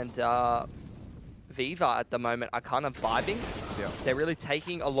and ViCi at the moment are kind of vibing. Yeah. They're really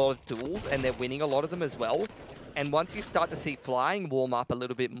taking a lot of duels and they're winning a lot of them as well. And once you start to see Flying warm up a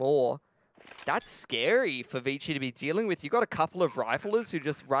little bit more, that's scary for ViCi to be dealing with. You've got a couple of riflers who are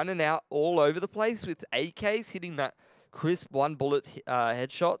just running out all over the place with AKs, hitting that crisp one-bullet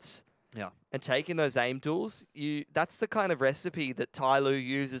headshots. Yeah. And taking those aim duels, that's the kind of recipe that Tyloo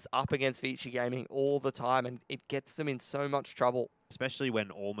uses up against ViCi Gaming all the time, and it gets them in so much trouble. Especially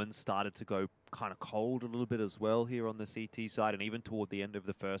when Orman started to go kind of cold a little bit as well here on the CT side, and even toward the end of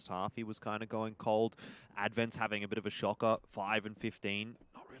the first half, he was kind of going cold. Advent's having a bit of a shocker, 5 and 15,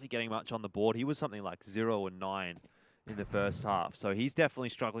 not really getting much on the board. He was something like 0 and 9 in the first half, so he's definitely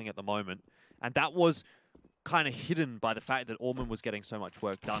struggling at the moment, and that was kind of hidden by the fact that Orman was getting so much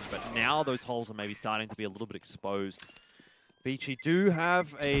work done, but now those holes are maybe starting to be a little bit exposed. ViCi do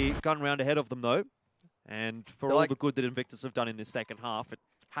have a gun round ahead of them, though. And for all the good that Invictus have done in this second half, it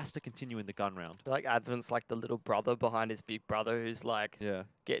has to continue in the gun round. I feel like Advent's like the little brother behind his big brother who's like Yeah.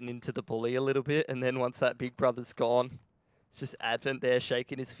 getting into the bully a little bit. And then once that big brother's gone, it's just Advent there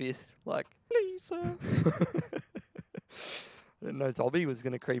shaking his fist like, Please, sir. I didn't know Dobby was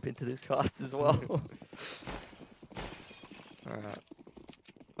going to creep into this cast as well. Alright.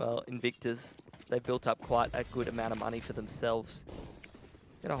 Well, Invictus, they've built up quite a good amount of money for themselves.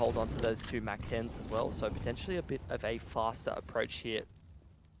 Going to hold on to those 2 Mac 10s as well, so potentially a bit of a faster approach here.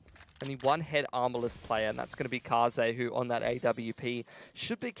 Only one head armorless player, and that's going to be Kaze, who on that AWP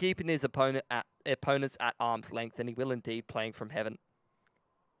should be keeping his opponents at arm's length, and he will indeed playing from heaven.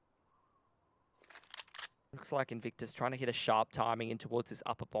 Looks like Invictus trying to hit a sharp timing in towards this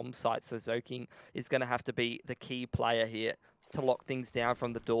upper bomb site, so Zoking is going to have to be the key player here to lock things down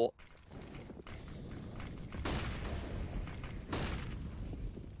from the door.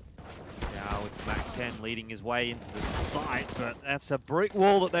 Xiao with Mac 10 leading his way into the site, but that's a brick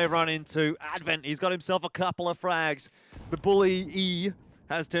wall that they run into. Advent, he's got himself a couple of frags. The bully E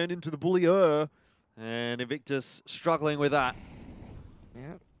has turned into the bullier, and Invictus struggling with that.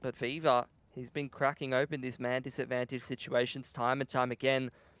 Yeah, but Viva, he's been cracking open these man disadvantage situations time and time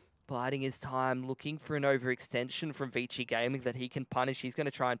again, biding his time, looking for an overextension from ViCi Gaming that he can punish. He's going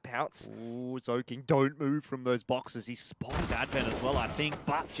to try and pounce. Ooh, Zoking, don't move from those boxes. He spotted Advent as well, I think.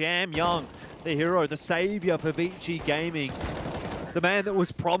 But Jam Young, the hero, the savior for ViCi Gaming, the man that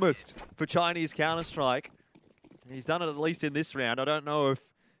was promised for Chinese Counter-Strike. He's done it at least in this round. I don't know if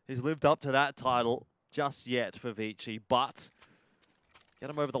he's lived up to that title just yet for ViCi, but get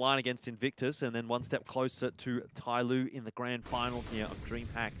him over the line against Invictus, and then one step closer to Tai Lu in the grand final here of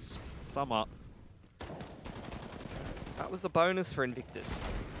DreamHack Summer. That was a bonus for Invictus.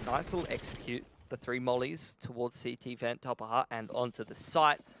 Nice little execute. The 3 mollies towards CT vent, top of heart, and onto the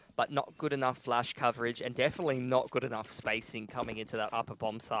site, but not good enough flash coverage, and definitely not good enough spacing coming into that upper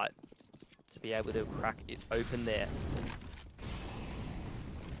bomb site to be able to crack it open there.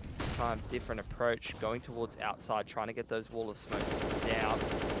 This time, different approach, going towards outside, trying to get those wall of smokes down.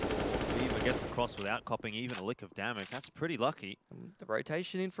 Viva gets across without copping even a lick of damage. That's pretty lucky. The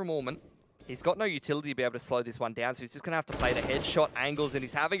rotation in from Orman. He's got no utility to be able to slow this one down, so he's just going to have to play the headshot angles, and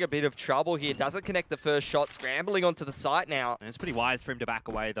he's having a bit of trouble here. Doesn't connect the first shot, scrambling onto the site now. And it's pretty wise for him to back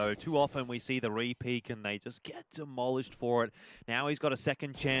away, though. Too often we see the re-peek, and they just get demolished for it. Now he's got a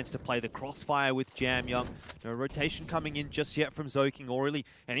second chance to play the crossfire with Jam Young. No rotation coming in just yet from Zoking or really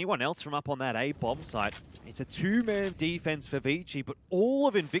anyone else from up on that A bomb site. It's a 2-man defense for ViCi, but all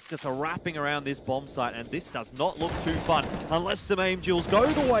of Invictus are wrapping around this bomb site, and this does not look too fun unless some aim duels go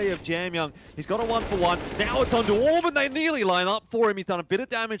the way of Jam Young. He's got a 1-for-1. Now it's on to Orban. They nearly line up for him. He's done a bit of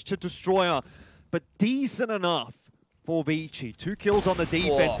damage to Destroyer, but decent enough for ViCi. 2 kills on the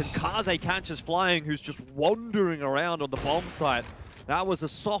defense, and Kaze catches Flying, who's just wandering around on the bomb site. That was a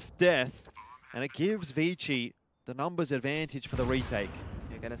soft death, and it gives ViCi the numbers advantage for the retake.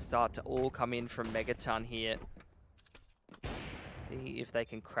 They're going to start to all come in from Megaton here. See if they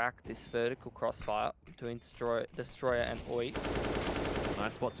can crack this vertical crossfire between Destroyer and Oi.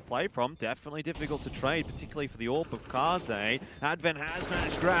 Nice spot to play from. Definitely difficult to trade, particularly for the AWP of Kaze. Advent has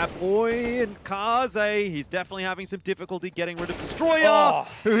managed to grab Oi and Kaze. He's definitely having some difficulty getting rid of Destroyer,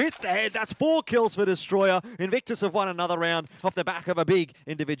 who hits the head. That's 4 kills for Destroyer. Invictus have won another round off the back of a big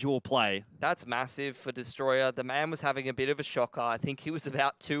individual play. That's massive for Destroyer. The man was having a bit of a shocker. I think he was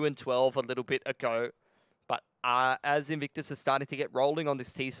about 2-12 a little bit ago. But as Invictus is starting to get rolling on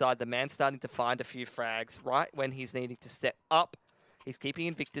this T side, the man's starting to find a few frags right when he's needing to step up. He's keeping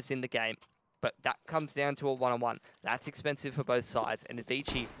Invictus in the game, but that comes down to a 1-on-1. That's expensive for both sides. And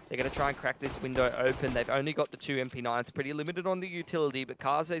ViCi, they're going to try and crack this window open. They've only got the 2 MP9s, pretty limited on the utility, but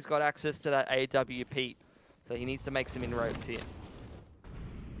Kaze's got access to that AWP, so he needs to make some inroads here.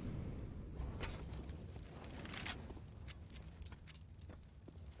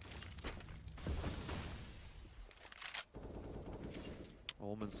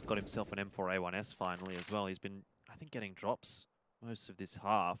 Orman's got himself an M4A1S finally as well. He's been, I think, getting drops most of this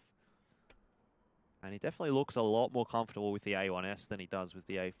half. And he definitely looks a lot more comfortable with the A1S than he does with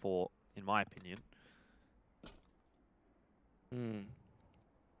the A4, in my opinion.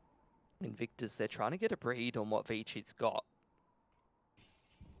 Invictus, they're trying to get a read on what ViCi's got.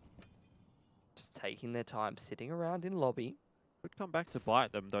 Just taking their time, sitting around in lobby. Could come back to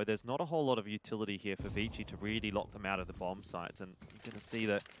bite them, though. There's not a whole lot of utility here for ViCi to really lock them out of the bomb sites. And you're going to see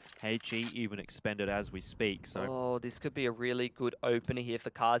that HE even expended as we speak. So, this could be a really good opener here for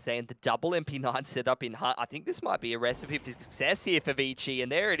Kaze, and the double MP9 setup in Hut. I think this might be a recipe for success here for ViCi,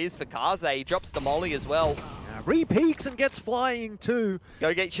 and there it is for Kaze. He drops the molly as well. yeah, Re-peaks and gets flying too.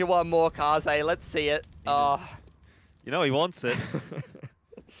 Go get you one more, Kaze. Let's see it. Oh. You know he wants it.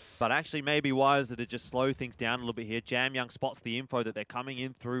 But actually maybe wiser to just slow things down a little bit here. Jam Young spots the info that they're coming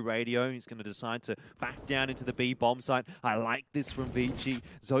in through radio. He's going to decide to back down into the B bomb site. I like this from ViCi.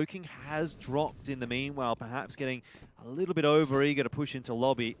 Zoking has dropped in the meanwhile, perhaps getting a little bit over-eager to push into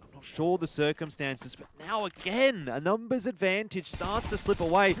lobby. I'm not sure the circumstances, but now again, a numbers advantage starts to slip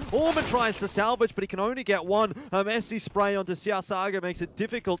away. Orman tries to salvage, but he can only get one. A messy spray onto Siasaga makes it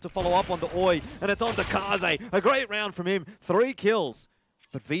difficult to follow up on the Oi, and it's on to Kaze. A great round from him. 3 kills.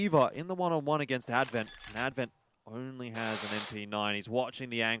 But Viva in the one-on-one against Advent, and Advent only has an MP9. He's watching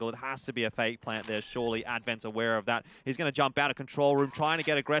the angle. It has to be a fake plant there. Surely Advent's aware of that. He's going to jump out of control room, trying to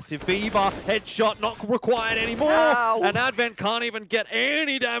get aggressive. Viva, headshot not required anymore. Ow. And Advent can't even get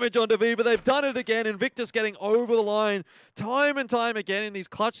any damage onto Viva. They've done it again. Invictus getting over the line time and time again in these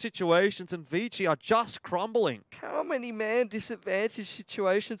clutch situations, and ViCi are just crumbling. How many man disadvantage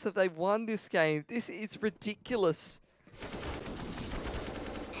situations have they won this game? This is ridiculous.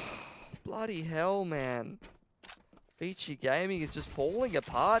 Bloody hell, man. ViCi Gaming is just falling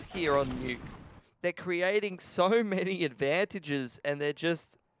apart here on Nuke. They're creating so many advantages, and they're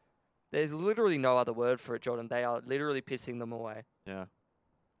just... There's literally no other word for it, Jordan. They are literally pissing them away. Yeah.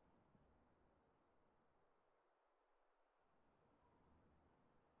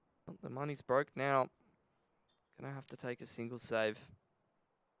 The money's broke now. Gonna have to take a single save.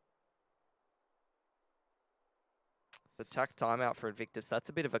 Attack timeout for Invictus. That's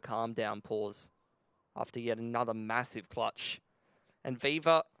a bit of a calm down pause after yet another massive clutch. And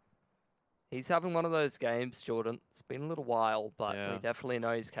Viva, he's having one of those games, Jordan. It's been a little while, but we definitely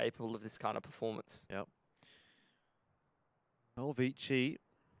know he's capable of this kind of performance. Yep. Well, ViCi,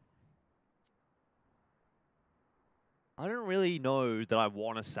 I don't really know that I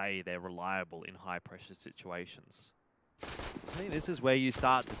want to say they're reliable in high pressure situations. I think this is where you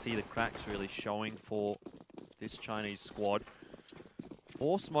start to see the cracks really showing for this Chinese squad.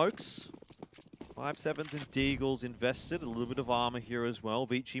 4 smokes, 5 sevens and deagles invested, a little bit of armor here as well.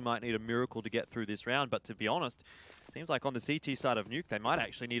 ViCi might need a miracle to get through this round, but to be honest, seems like on the CT side of Nuke, they might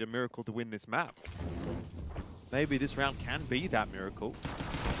actually need a miracle to win this map. Maybe this round can be that miracle.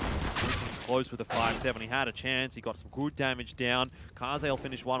 Close with a 5-7. He had a chance. He got some good damage down. Kaze will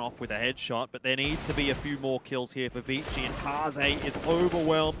finish one off with a headshot, but there needs to be a few more kills here for ViCi, and Kaze is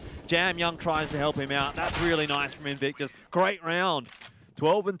overwhelmed. Jam Young tries to help him out. That's really nice from Invictus. Great round.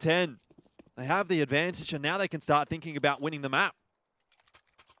 12 and 10. They have the advantage, and now they can start thinking about winning the map.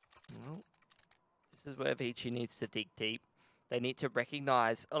 Well, this is where ViCi needs to dig deep. They need to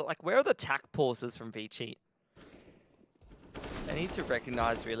recognize, like, where are the tack pauses from ViCi? They need to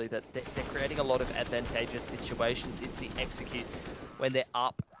recognize, really, that they're creating a lot of advantageous situations. It's the executes when they're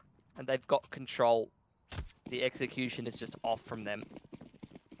up and they've got control. The execution is just off from them.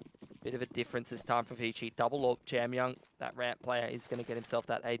 Bit of a difference this time for ViCi. Double AWP Jam Young. That ramp player is going to get himself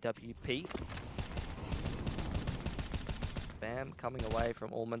that AWP. Bam, coming away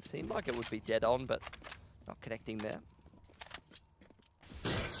from Allman. Seemed like it would be dead on, but not connecting there.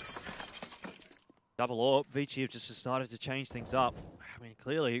 Double AWP, ViCi have just decided to change things up. I mean,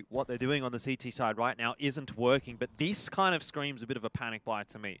 clearly what they're doing on the CT side right now isn't working, but this kind of screams a bit of a panic buy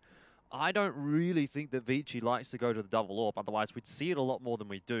to me. I don't really think that ViCi likes to go to the double AWP, otherwise we'd see it a lot more than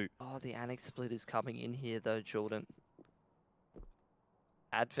we do. Oh, the Annex split is coming in here though, Jordan.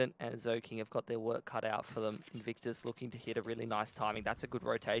 Advent and Zoking have got their work cut out for them. Invictus looking to hit a really nice timing. That's a good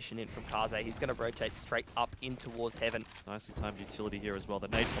rotation in from Kaze. He's going to rotate straight up in towards Heaven. Nicely timed utility here as well. The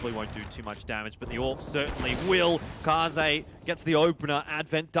nade probably won't do too much damage, but the AWP certainly will. Kaze gets the opener.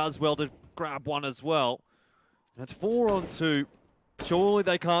 Advent does well to grab one as well. And it's 4 on 2. Surely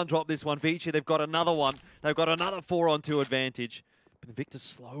they can't drop this one. ViCi, they've got another one. They've got another 4 on 2 advantage. But Invictus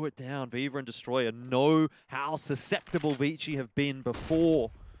slow it down. Viva and Destroyer know how susceptible ViCi have been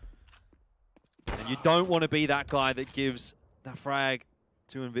before. And you don't want to be that guy that gives that frag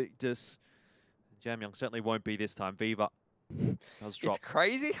to Invictus. Jam Young certainly won't be this time. Viva does drop. It's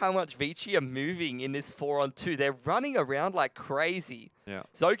crazy how much ViCi are moving in this 4 on 2. They're running around like crazy. Yeah.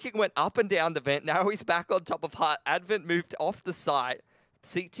 Zoking went up and down the vent. Now he's back on top of Hut. Advent moved off the site.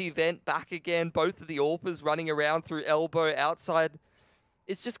 CT vent back again. Both of the AWPers running around through elbow outside.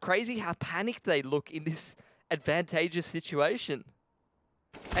 It's just crazy how panicked they look in this advantageous situation.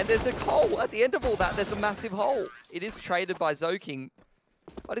 And there's a hole. At the end of all that, there's a massive hole. It is traded by Zoking,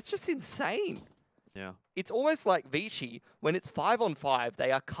 but it's just insane. Yeah. It's almost like ViCi, when it's 5 on 5,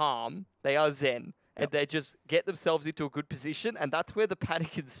 they are calm, they are zen, and they just get themselves into a good position, and that's where the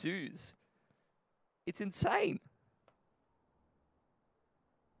panic ensues. It's insane.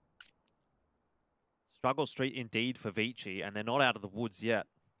 Struggle street indeed for ViCi, and they're not out of the woods yet.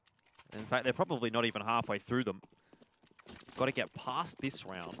 In fact, they're probably not even halfway through them. Got to get past this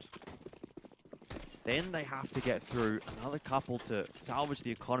round. Then they have to get through another couple to salvage the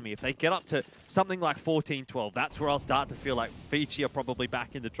economy. If they get up to something like 14-12, that's where I'll start to feel like ViCi are probably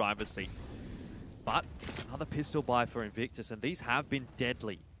back in the driver's seat. But it's another pistol buy for Invictus, and these have been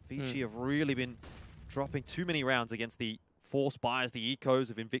deadly. ViCi have really been dropping too many rounds against the force buys, the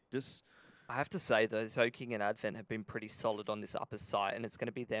ecos of Invictus. I have to say, though, Zoking and Advent have been pretty solid on this upper side, and it's going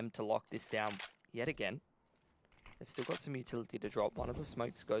to be them to lock this down yet again. They've still got some utility to drop. One of the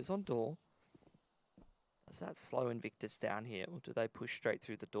smokes goes on door. Does that slow Invictus down here, or do they push straight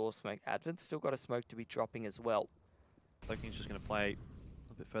through the door smoke? Advent's still got a smoke to be dropping as well. Zoking's just going to play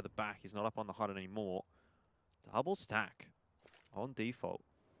a bit further back. He's not up on the HUD anymore. Double stack on default.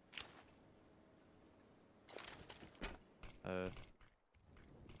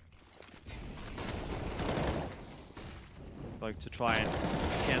 Like to try and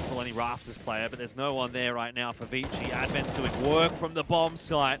cancel any Rafters player, but there's no one there right now for ViCi. Advent's doing work from the bomb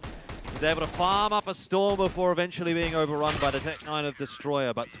site. He's able to farm up a storm before eventually being overrun by the Tech 9 of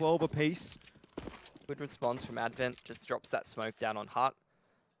Destroyer, but 12 apiece. Good response from Advent, just drops that smoke down on Hut.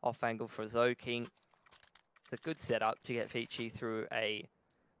 Off angle for Zoking. It's a good setup to get ViCi through a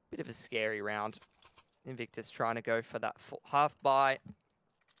bit of a scary round. Invictus trying to go for that half buy,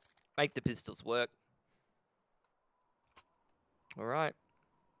 make the pistols work. All right,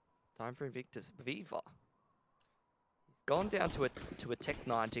 time for Invictus. Viva. He's gone down to a Tech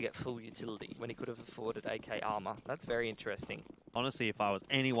 9 to get full utility when he could have afforded AK armor. That's very interesting. Honestly, if I was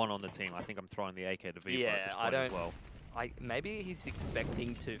anyone on the team, I think I'm throwing the AK to Viva at this point as well. Maybe he's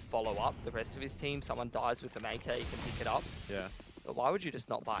expecting to follow up the rest of his team. Someone dies with an AK, he can pick it up. Yeah. But why would you just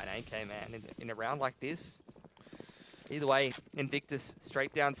not buy an AK, man, in a round like this? Either way, Invictus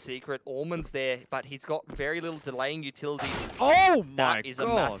straight down secret. Allman's there, but he's got very little delaying utility. Oh my God! That is a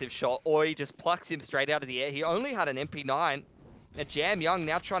massive shot. Or he just plucks him straight out of the air. He only had an MP9. And Jam Young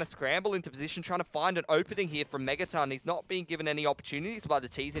now trying to scramble into position, trying to find an opening here from Megaton. He's not being given any opportunities by the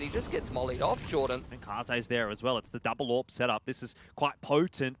T's, and he just gets mollied off, Jordan. And Kaze's there as well. It's the double AWP setup. This is quite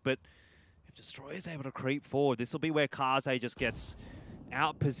potent, but if Destroyer's able to creep forward, this will be where Kaze just gets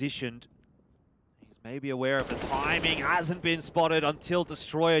out-positioned. He's maybe aware of the timing, hasn't been spotted until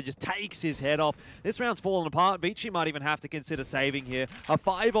Destroyer just takes his head off. This round's fallen apart. ViCi might even have to consider saving here. A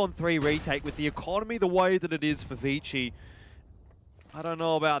 5-on-3 retake with the economy the way that it is for ViCi. I don't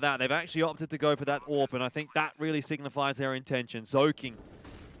know about that. They've actually opted to go for that AWP, and I think that really signifies their intention. Zoking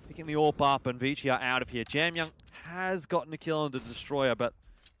picking the AWP up, and ViCi are out of here. Jam Young has gotten a kill on the Destroyer, but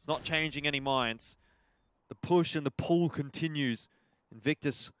it's not changing any minds. The push and the pull continues.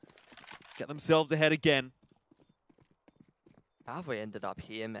 Invictus get themselves ahead again. How have we ended up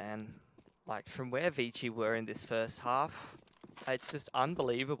here, man? Like, from where ViCi were in this first half, it's just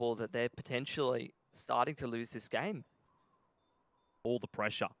unbelievable that they're potentially starting to lose this game. All the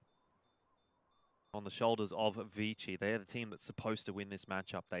pressure on the shoulders of ViCi. They're the team that's supposed to win this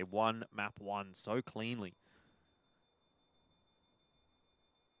matchup. They won map 1 so cleanly.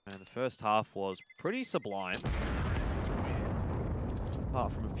 And the first half was pretty sublime,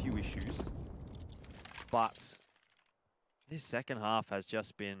 apart from a few issues. But this second half has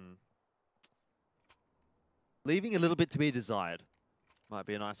just been leaving a little bit to be desired. Might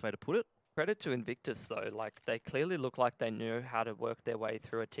be a nice way to put it. Credit to Invictus, though. Like, they clearly look like they knew how to work their way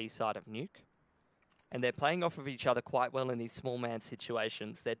through a T side of Nuke. And they're playing off of each other quite well in these small man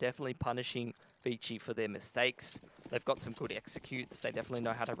situations. They're definitely punishing ViCi for their mistakes. They've got some good executes. They definitely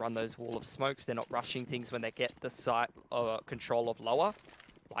know how to run those wall of smokes. They're not rushing things when they get the site control of lower,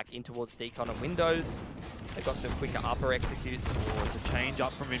 like in towards decon and windows. They've got some quicker upper executes. Oh, it's a change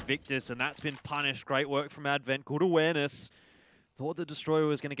up from Invictus, and that's been punished. Great work from Advent. Good awareness. Thought the Destroyer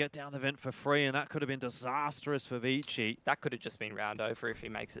was going to get down the vent for free, and that could have been disastrous for ViCi. That could have just been round over if he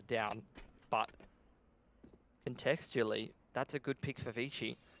makes it down. But contextually, that's a good pick for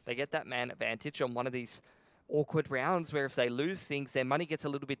ViCi. They get that man advantage on one of these awkward rounds where if they lose things, their money gets a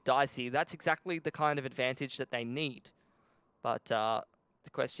little bit dicey. That's exactly the kind of advantage that they need. But the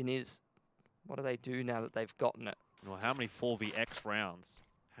question is, what do they do now that they've gotten it? Well, how many 4vX rounds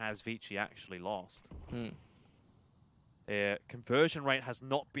has ViCi actually lost? Their conversion rate has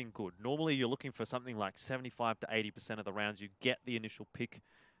not been good. Normally, you're looking for something like 75 to 80% of the rounds you get the initial pick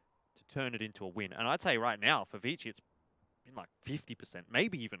to turn it into a win. And I'd say right now, for ViCi, it's been like 50%,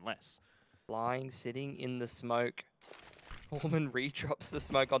 maybe even less. Lying, sitting in the smoke. Allman redrops the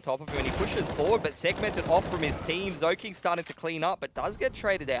smoke on top of him, and he pushes forward, but segmented off from his team. Zoking's starting to clean up, but does get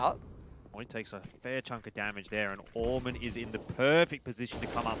traded out. Well, Point takes a fair chunk of damage there, and Orman is in the perfect position to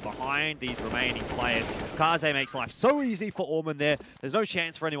come up behind these remaining players. Kaze makes life so easy for Orman there. There's no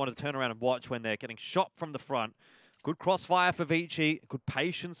chance for anyone to turn around and watch when they're getting shot from the front. Good crossfire for ViCi, good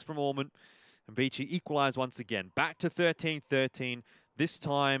patience from Orman, and ViCi equalize once again. Back to 13-13. This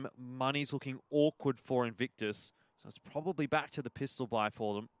time, money's looking awkward for Invictus, so it's probably back to the pistol buy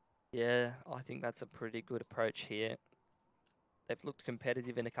for them. Yeah, I think that's a pretty good approach here. They've looked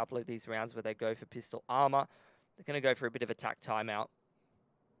competitive in a couple of these rounds where they go for pistol armor. They're going to go for a bit of attack timeout.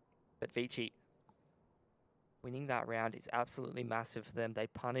 But ViCi winning that round is absolutely massive for them. They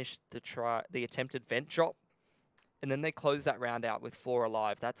punished the attempted vent drop, and then they close that round out with 4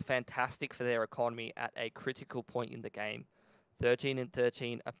 alive. That's fantastic for their economy at a critical point in the game.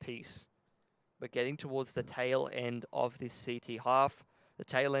 13-13 apiece. We're getting towards the tail end of this CT half, the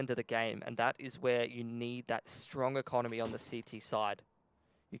tail end of the game, and that is where you need that strong economy on the CT side.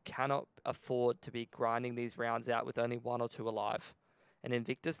 You cannot afford to be grinding these rounds out with only 1 or 2 alive. And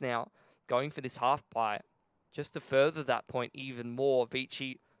Invictus now going for this half buy, just to further that point even more.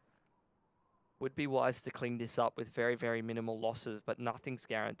 ViCi would be wise to clean this up with very, very minimal losses, but nothing's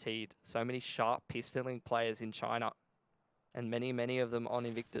guaranteed. So many sharp pistoling players in China, and many, many of them on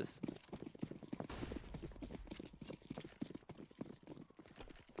Invictus.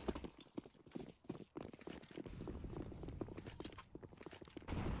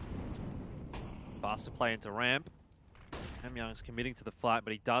 Faster play into ramp. Hamyoung's committing to the fight,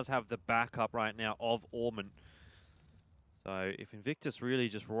 but he does have the backup right now of Orman. So if Invictus really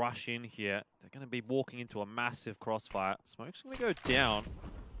just rush in here, they're going to be walking into a massive crossfire. Smoke's going to go down.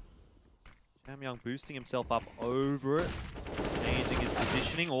 Hamyoung boosting himself up over it, changing his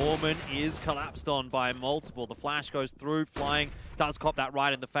positioning. Orman is collapsed on by multiple. The flash goes through, flying, does cop that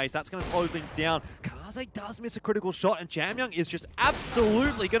right in the face. That's going to slow things down. Kaze does miss a critical shot, and Jamyoung is just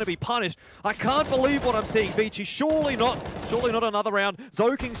absolutely going to be punished. I can't believe what I'm seeing, ViCi. Surely not another round.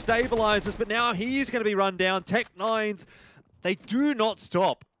 Zoking stabilizes, but now he's going to be run down. Tech-9s, they do not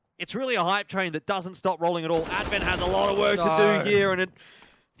stop. It's really a hype train that doesn't stop rolling at all. Advent has a lot of work to do here, and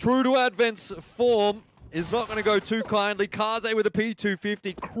true to Advent's form, is not going to go too kindly. Kaze with a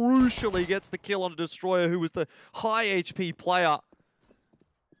P250 crucially gets the kill on a Destroyer, who was the high HP player.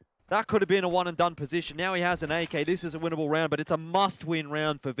 That could have been a one-and-done position. Now he has an AK. This is a winnable round, but it's a must-win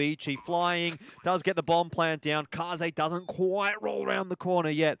round for ViCi. Flying, does get the bomb plant down. Kaze doesn't quite roll around the corner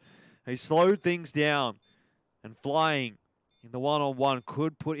yet. He slowed things down. And Flying in the one-on-one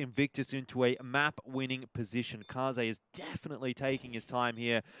could put Invictus into a map-winning position. Kaze is definitely taking his time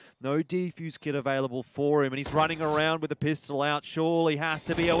here. No defuse kit available for him, and he's running around with a pistol out. Surely has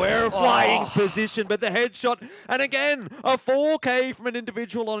to be aware of Flying's position, but the headshot, and again, a 4K from an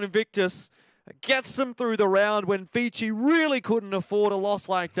individual on Invictus gets them through the round when ViCi really couldn't afford a loss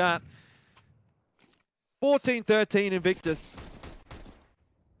like that. 14-13 Invictus.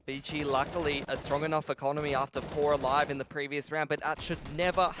 ViCi, luckily, a strong enough economy after 4 alive in the previous round, but that should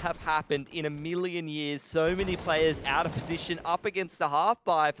never have happened in a million years. So many players out of position up against the half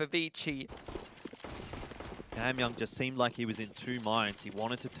buy for ViCi. Hamyoung just seemed like he was in two minds. He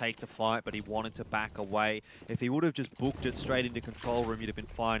wanted to take the fight, but he wanted to back away. If he would have just booked it straight into control room, he'd have been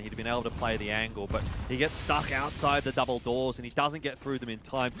fine. He'd have been able to play the angle, but he gets stuck outside the double doors, and he doesn't get through them in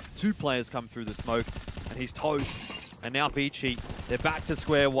time. 2 players come through the smoke, and he's toast. And now ViCi, they're back to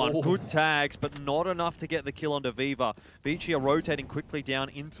square one. Ooh. Good tags, but not enough to get the kill onto Viva. ViCi are rotating quickly down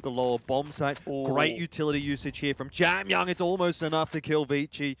into the lower bomb site. Ooh. Great utility usage here from Jamyoung. It's almost enough to kill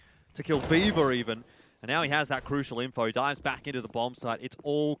ViCi, to kill Viva even. And now he has that crucial info. He dives back into the bomb site. It's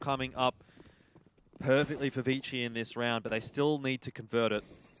all coming up perfectly for ViCi in this round, but they still need to convert it.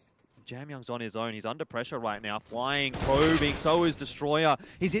 Jamyoung's on his own. He's under pressure right now. Flying, probing, so is Destroyer.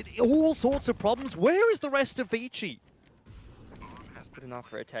 He's in all sorts of problems. Where is the rest of ViCi? Has put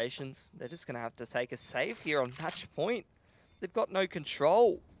enough rotations. They're just going to have to take a save here on match point. They've got no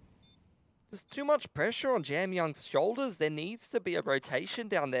control. There's too much pressure on Jamyoung's shoulders. There needs to be a rotation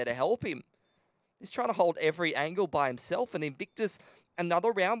down there to help him. He's trying to hold every angle by himself, and Invictus,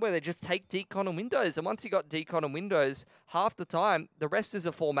 another round where they just take decon and windows. And once you got decon and windows, half the time, the rest is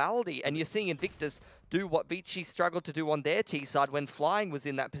a formality. And you're seeing Invictus do what ViCi struggled to do on their T side when Flying was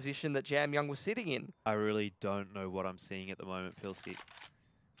in that position that Jamyoung was sitting in. I really don't know what I'm seeing at the moment, Pilski.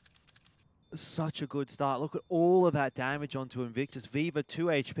 Such a good start. Look at all of that damage onto Invictus. Viva, 2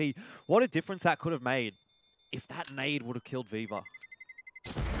 HP. What a difference that could have made if that nade would have killed Viva.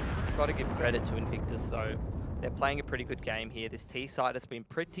 Got to give credit to Invictus, though. They're playing a pretty good game here. This T side has been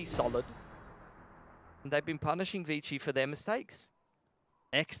pretty solid. And they've been punishing ViCi for their mistakes.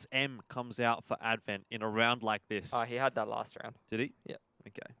 XM comes out for Advent in a round like this. Oh, he had that last round. Did he? Yep.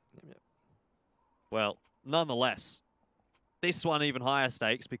 Okay. Yep. Well, nonetheless, this one even higher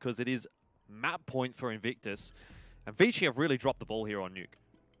stakes because it is map point for Invictus. And ViCi have really dropped the ball here on Nuke.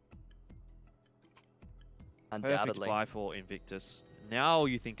 Undoubtedly. Perfect buy for Invictus. Now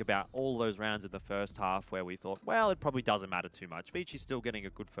you think about all those rounds in the first half where we thought, well, it probably doesn't matter too much. ViCi's still getting a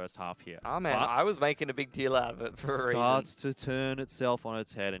good first half here. Oh, man, But I was making a big deal out of it for a reason. starts to turn itself on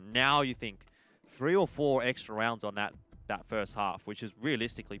its head. And now you think 3 or 4 extra rounds on that first half, which is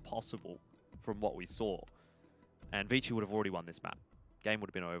realistically possible from what we saw. And ViCi would have already won this map. Game would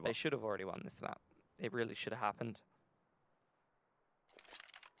have been over. They should have already won this map. It really should have happened.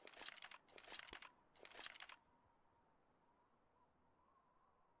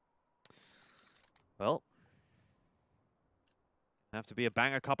 Well, have to be a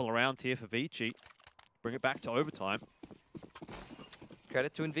banger couple of rounds here for ViCi. Bring it back to overtime.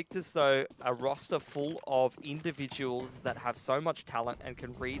 Credit to Invictus, though, a roster full of individuals that have so much talent and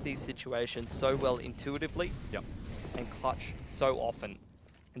can read these situations so well intuitively. Yep. And clutch so often.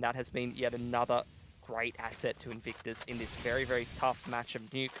 And that has been yet another great asset to Invictus in this very, very tough match of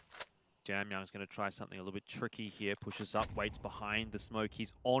Nuke. JamYoung's going to try something a little bit tricky here. Pushes up, waits behind the smoke.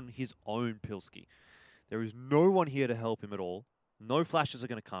 He's on his own, Pilski. There is no one here to help him at all. No flashes are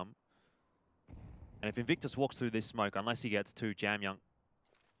going to come. And if Invictus walks through this smoke, unless he gets 2, JamYoung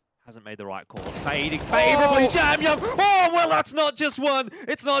hasn't made the right call. It's fading favorably, JamYoung! Oh, well, that's not just 1,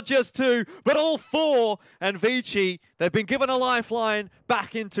 it's not just 2, but all 4. And ViCi, they've been given a lifeline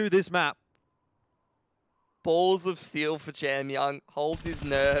back into this map. Balls of steel for JamYoung, holds his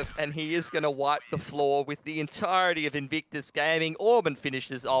nerve, and he is going to wipe the floor with the entirety of Invictus Gaming. Orban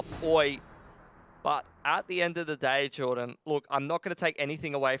finishes off Oi. But at the end of the day, Jordan, look, I'm not going to take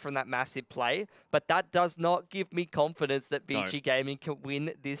anything away from that massive play, but that does not give me confidence that ViCi Gaming can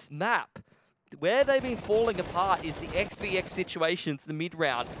win this map. Where they've been falling apart is the XVX situations, the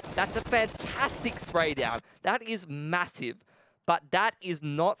mid-round. That's a fantastic spray down. That is massive. But that is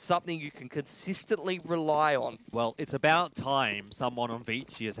not something you can consistently rely on. Well, it's about time someone on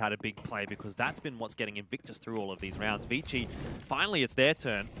ViCi has had a big play because that's been what's getting Invictus through all of these rounds. ViCi, finally it's their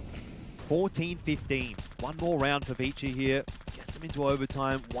turn. 14-15. One more round for ViCi here. Gets them into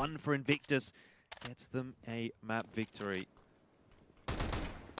overtime. 1 for Invictus. Gets them a map victory.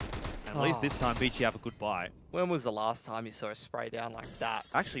 And at least this time ViCi have a good buy. When was the last time you saw a spray down like that?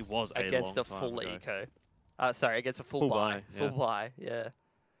 Actually was a against long a full time ago. eco. Sorry, against a full buy. Yeah. Full buy, yeah.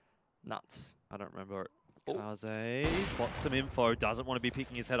 Nuts. I don't remember it. Kaze spots some info. Doesn't want to be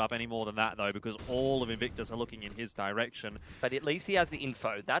picking his head up any more than that, though, because all of Invictus are looking in his direction. But at least he has the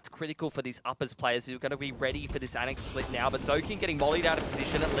info. That's critical for these uppers players who are going to be ready for this Annex split now. But Zokin getting mollied out of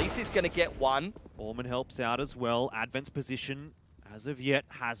position. At least he's going to get 1. Orman helps out as well. Advent's position, as of yet,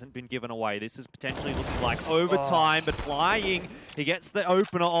 hasn't been given away. This is potentially looking like overtime, but flying. He gets the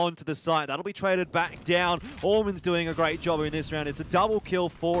opener onto the site. That'll be traded back down. Orman's doing a great job in this round. It's a double kill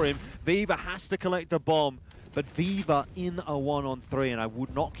for him. Viva has to collect the bomb, but Viva in a 1-on-3, and I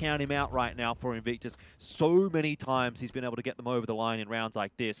would not count him out right now for Invictus. So many times he's been able to get them over the line in rounds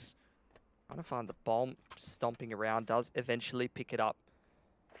like this. Trying to find the bomb, stomping around, does eventually pick it up.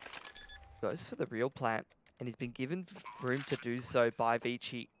 Goes for the real plant, and he's been given room to do so by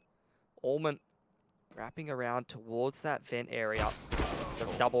ViCi. Orman wrapping around towards that vent area. The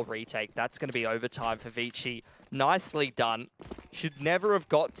double retake, that's going to be overtime for ViCi. Nicely done. Should never have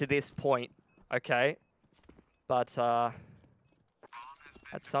got to this point, okay? But at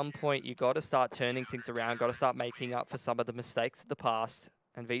some point, you got to start turning things around, got to start making up for some of the mistakes of the past.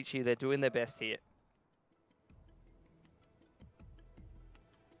 And ViCi, they're doing their best here.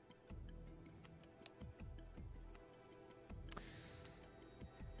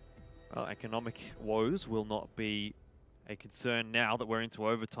 Well, economic woes will not be a concern now that we're into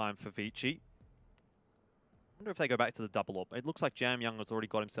overtime for ViCi. I wonder if they go back to the double up. It looks like JamYoung has already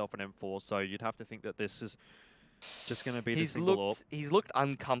got himself an M4, so you'd have to think that this is just going to be the single AWP. He's looked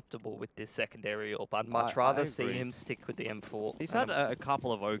uncomfortable with this secondary AWP. I'd much rather see him stick with the M4. He's had a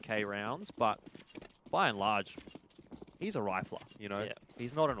couple of okay rounds, but by and large, he's a rifler, you know? Yeah.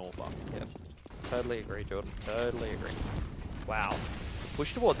 He's not an AWPer. Yep. Totally agree, Jordan. Totally agree. Wow.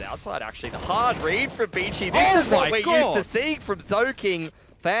 Push towards outside, actually. The hard read from ViCi. This is what we're used to seeing from Zoking.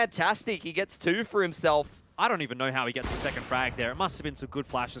 Fantastic. He gets 2 for himself. I don't even know how he gets the second frag there. It must have been some good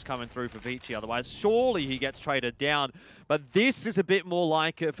flashes coming through for ViCi. Otherwise, surely he gets traded down. But this is a bit more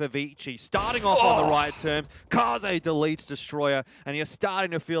like it for ViCi. Starting off on the right terms. Kaze deletes Destroyer. And you're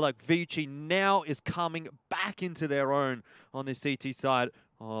starting to feel like ViCi now is coming back into their own on this CT side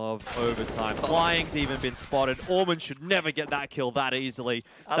of overtime. Flying's even been spotted. Orman should never get that kill that easily.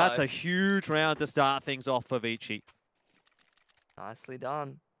 That's a huge round to start things off for ViCi. Nicely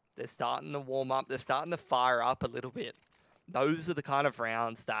done. They're starting to warm up. They're starting to fire up a little bit. Those are the kind of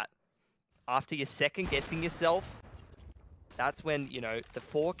rounds that, after you're second-guessing yourself, that's when, you know, the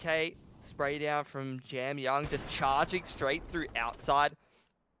 4K spray down from Jam Young just charging straight through outside.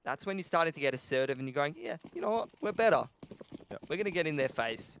 That's when you're starting to get assertive and you're going, yeah, you know what, we're better. Yep. We're going to get in their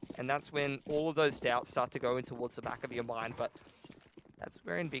face. And that's when all of those doubts start to go in towards the back of your mind. But that's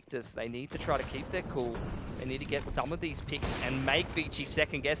where Invictus, they need to try to keep their cool. They need to get some of these picks and make ViCi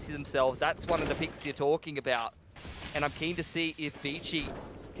second guess themselves. That's one of the picks you're talking about. And I'm keen to see if ViCi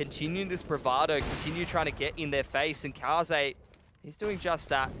continue this bravado, continue trying to get in their face. And Kaze, he's doing just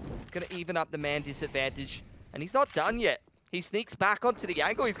that. He's going to even up the man disadvantage. And he's not done yet. He sneaks back onto the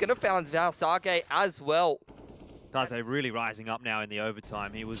angle. He's going to found ViCi as well. Kaze really rising up now in the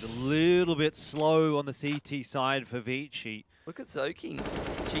overtime. He was a little bit slow on the CT side for ViCi. Look at Zoking.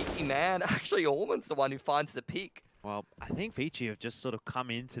 Cheeky man. Actually, Orman's the one who finds the pick. Well, I think ViCi have just sort of come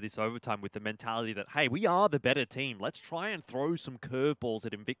into this overtime with the mentality that, hey, we are the better team. Let's try and throw some curveballs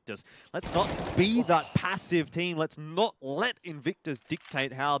at Invictus. Let's not be that passive team. Let's not let Invictus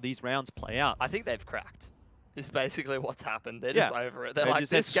dictate how these rounds play out. I think they've cracked. Is basically what's happened. They're just over it. They're They like,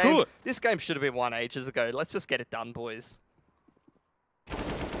 just said, this game should have been won ages ago. Let's just get it done, boys.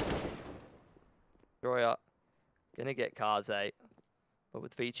 Roya gonna get Kaze, but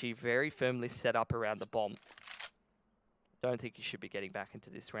with ViCi very firmly set up around the bomb. Don't think you should be getting back into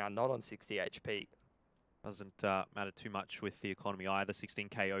this round. Not on 60 HP. Doesn't matter too much with the economy either.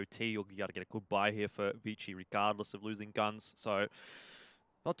 16k OT. You got to get a good buy here for ViCi, regardless of losing guns. So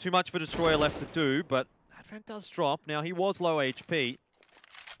not too much for Destroyer left to do, but Advent does drop. Now, he was low HP.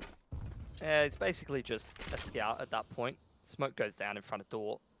 Yeah, it's basically just a scout at that point. Smoke goes down in front of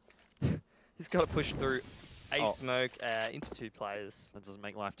door. He's got to push through a smoke into two players. That doesn't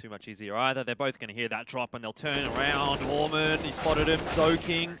make life too much easier either. They're both going to hear that drop and they'll turn around. Orman, he spotted him.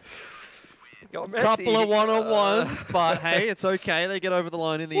 Zoking. Couple of one-on-ones, but hey, it's okay. They get over the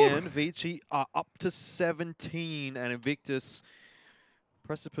line in the end. ViCi are up to 17, and Invictus,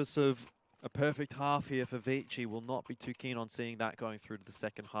 precipice of a perfect half here for ViCi, will not be too keen on seeing that going through to the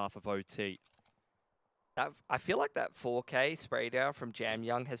second half of OT. I feel like that 4K spray down from Jam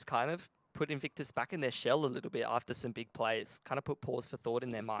Young has kind of put Invictus back in their shell a little bit after some big plays. Kind of put pause for thought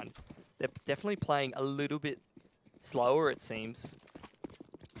in their mind. They're definitely playing a little bit slower, it seems.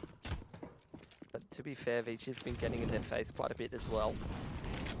 But to be fair, ViCi's been getting in their face quite a bit as well.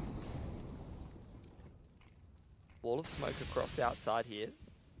 Wall of smoke across outside here.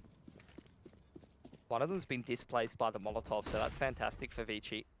 One of them's been displaced by the Molotov, so that's fantastic for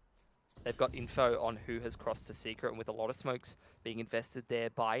ViCi. They've got info on who has crossed to secret, and with a lot of smokes being invested there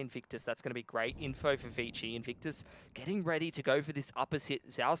by Invictus, that's going to be great info for ViCi. Invictus getting ready to go for this uppers hit.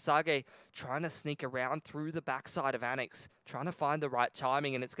 Sage trying to sneak around through the backside of Annex, trying to find the right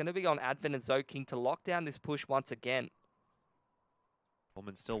timing, and it's going to be on Advent and Zoking to lock down this push once again.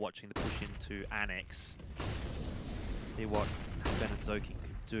 Coleman still watching the push into Annex. See what Advent and Zoking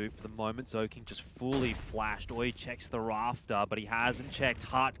can do for the moment. Zoking just fully flashed. Oi checks the rafter, but he hasn't checked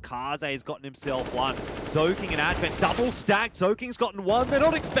Hut. Kaze's gotten himself one. Zoking and Advent double stacked. Zoking's gotten one. They're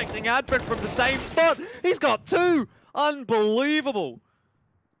not expecting Advent from the same spot. He's got two. Unbelievable.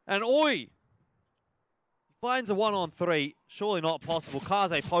 And Oi finds a 1-on-3. Surely not possible.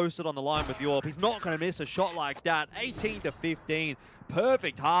 Kaze posted on the line with the AWP. He's not going to miss a shot like that. 18 to 15.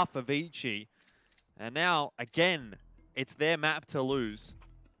 Perfect half for ViCi. And now, again, it's their map to lose.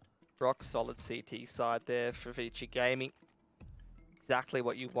 Rock solid CT side there for ViCi Gaming. Exactly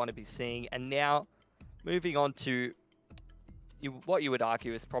what you want to be seeing. And now, moving on to what you would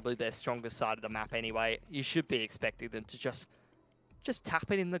argue is probably their strongest side of the map anyway. You should be expecting them to just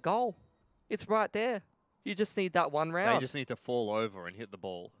tap it in the goal. It's right there. You just need that one round. They just need to fall over and hit the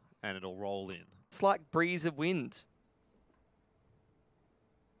ball, and it'll roll in. It's like breeze of wind.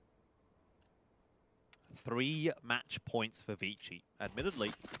 3 match points for ViCi.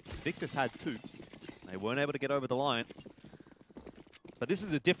 Admittedly, Invictus had 2. They weren't able to get over the line. But this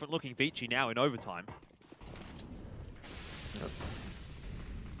is a different looking ViCi now in overtime.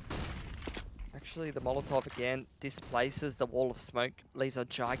 Actually, the Molotov again displaces the wall of smoke, leaves a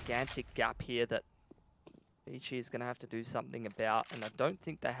gigantic gap here that ViCi is going to have to do something about, and I don't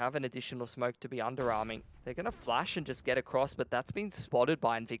think they have an additional smoke to be underarming. They're going to flash and just get across, but that's been spotted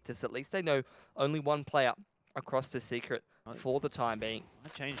by Invictus. At least they know only one player across the secret for the time being. I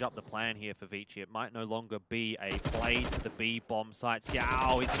change up the plan here for ViCi. It might no longer be a play to the B bomb site.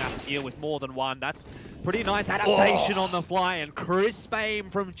 Xiao, he's going to have to deal with more than one. That's pretty nice adaptation on the fly, and crisp aim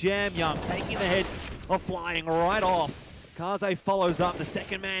from Jam Young, taking the head of flying right off. Kaze follows up the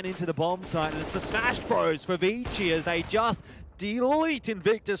second man into the bomb site, and it's the Smash Bros for ViCi as they just delete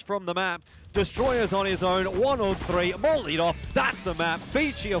Invictus from the map. Destroyers on his own, 1 on 3, more lead off. That's the map.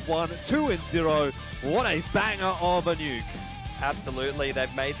 ViCi have won, 2-0. What a banger of a nuke. Absolutely,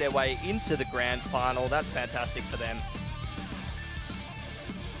 they've made their way into the grand final. That's fantastic for them.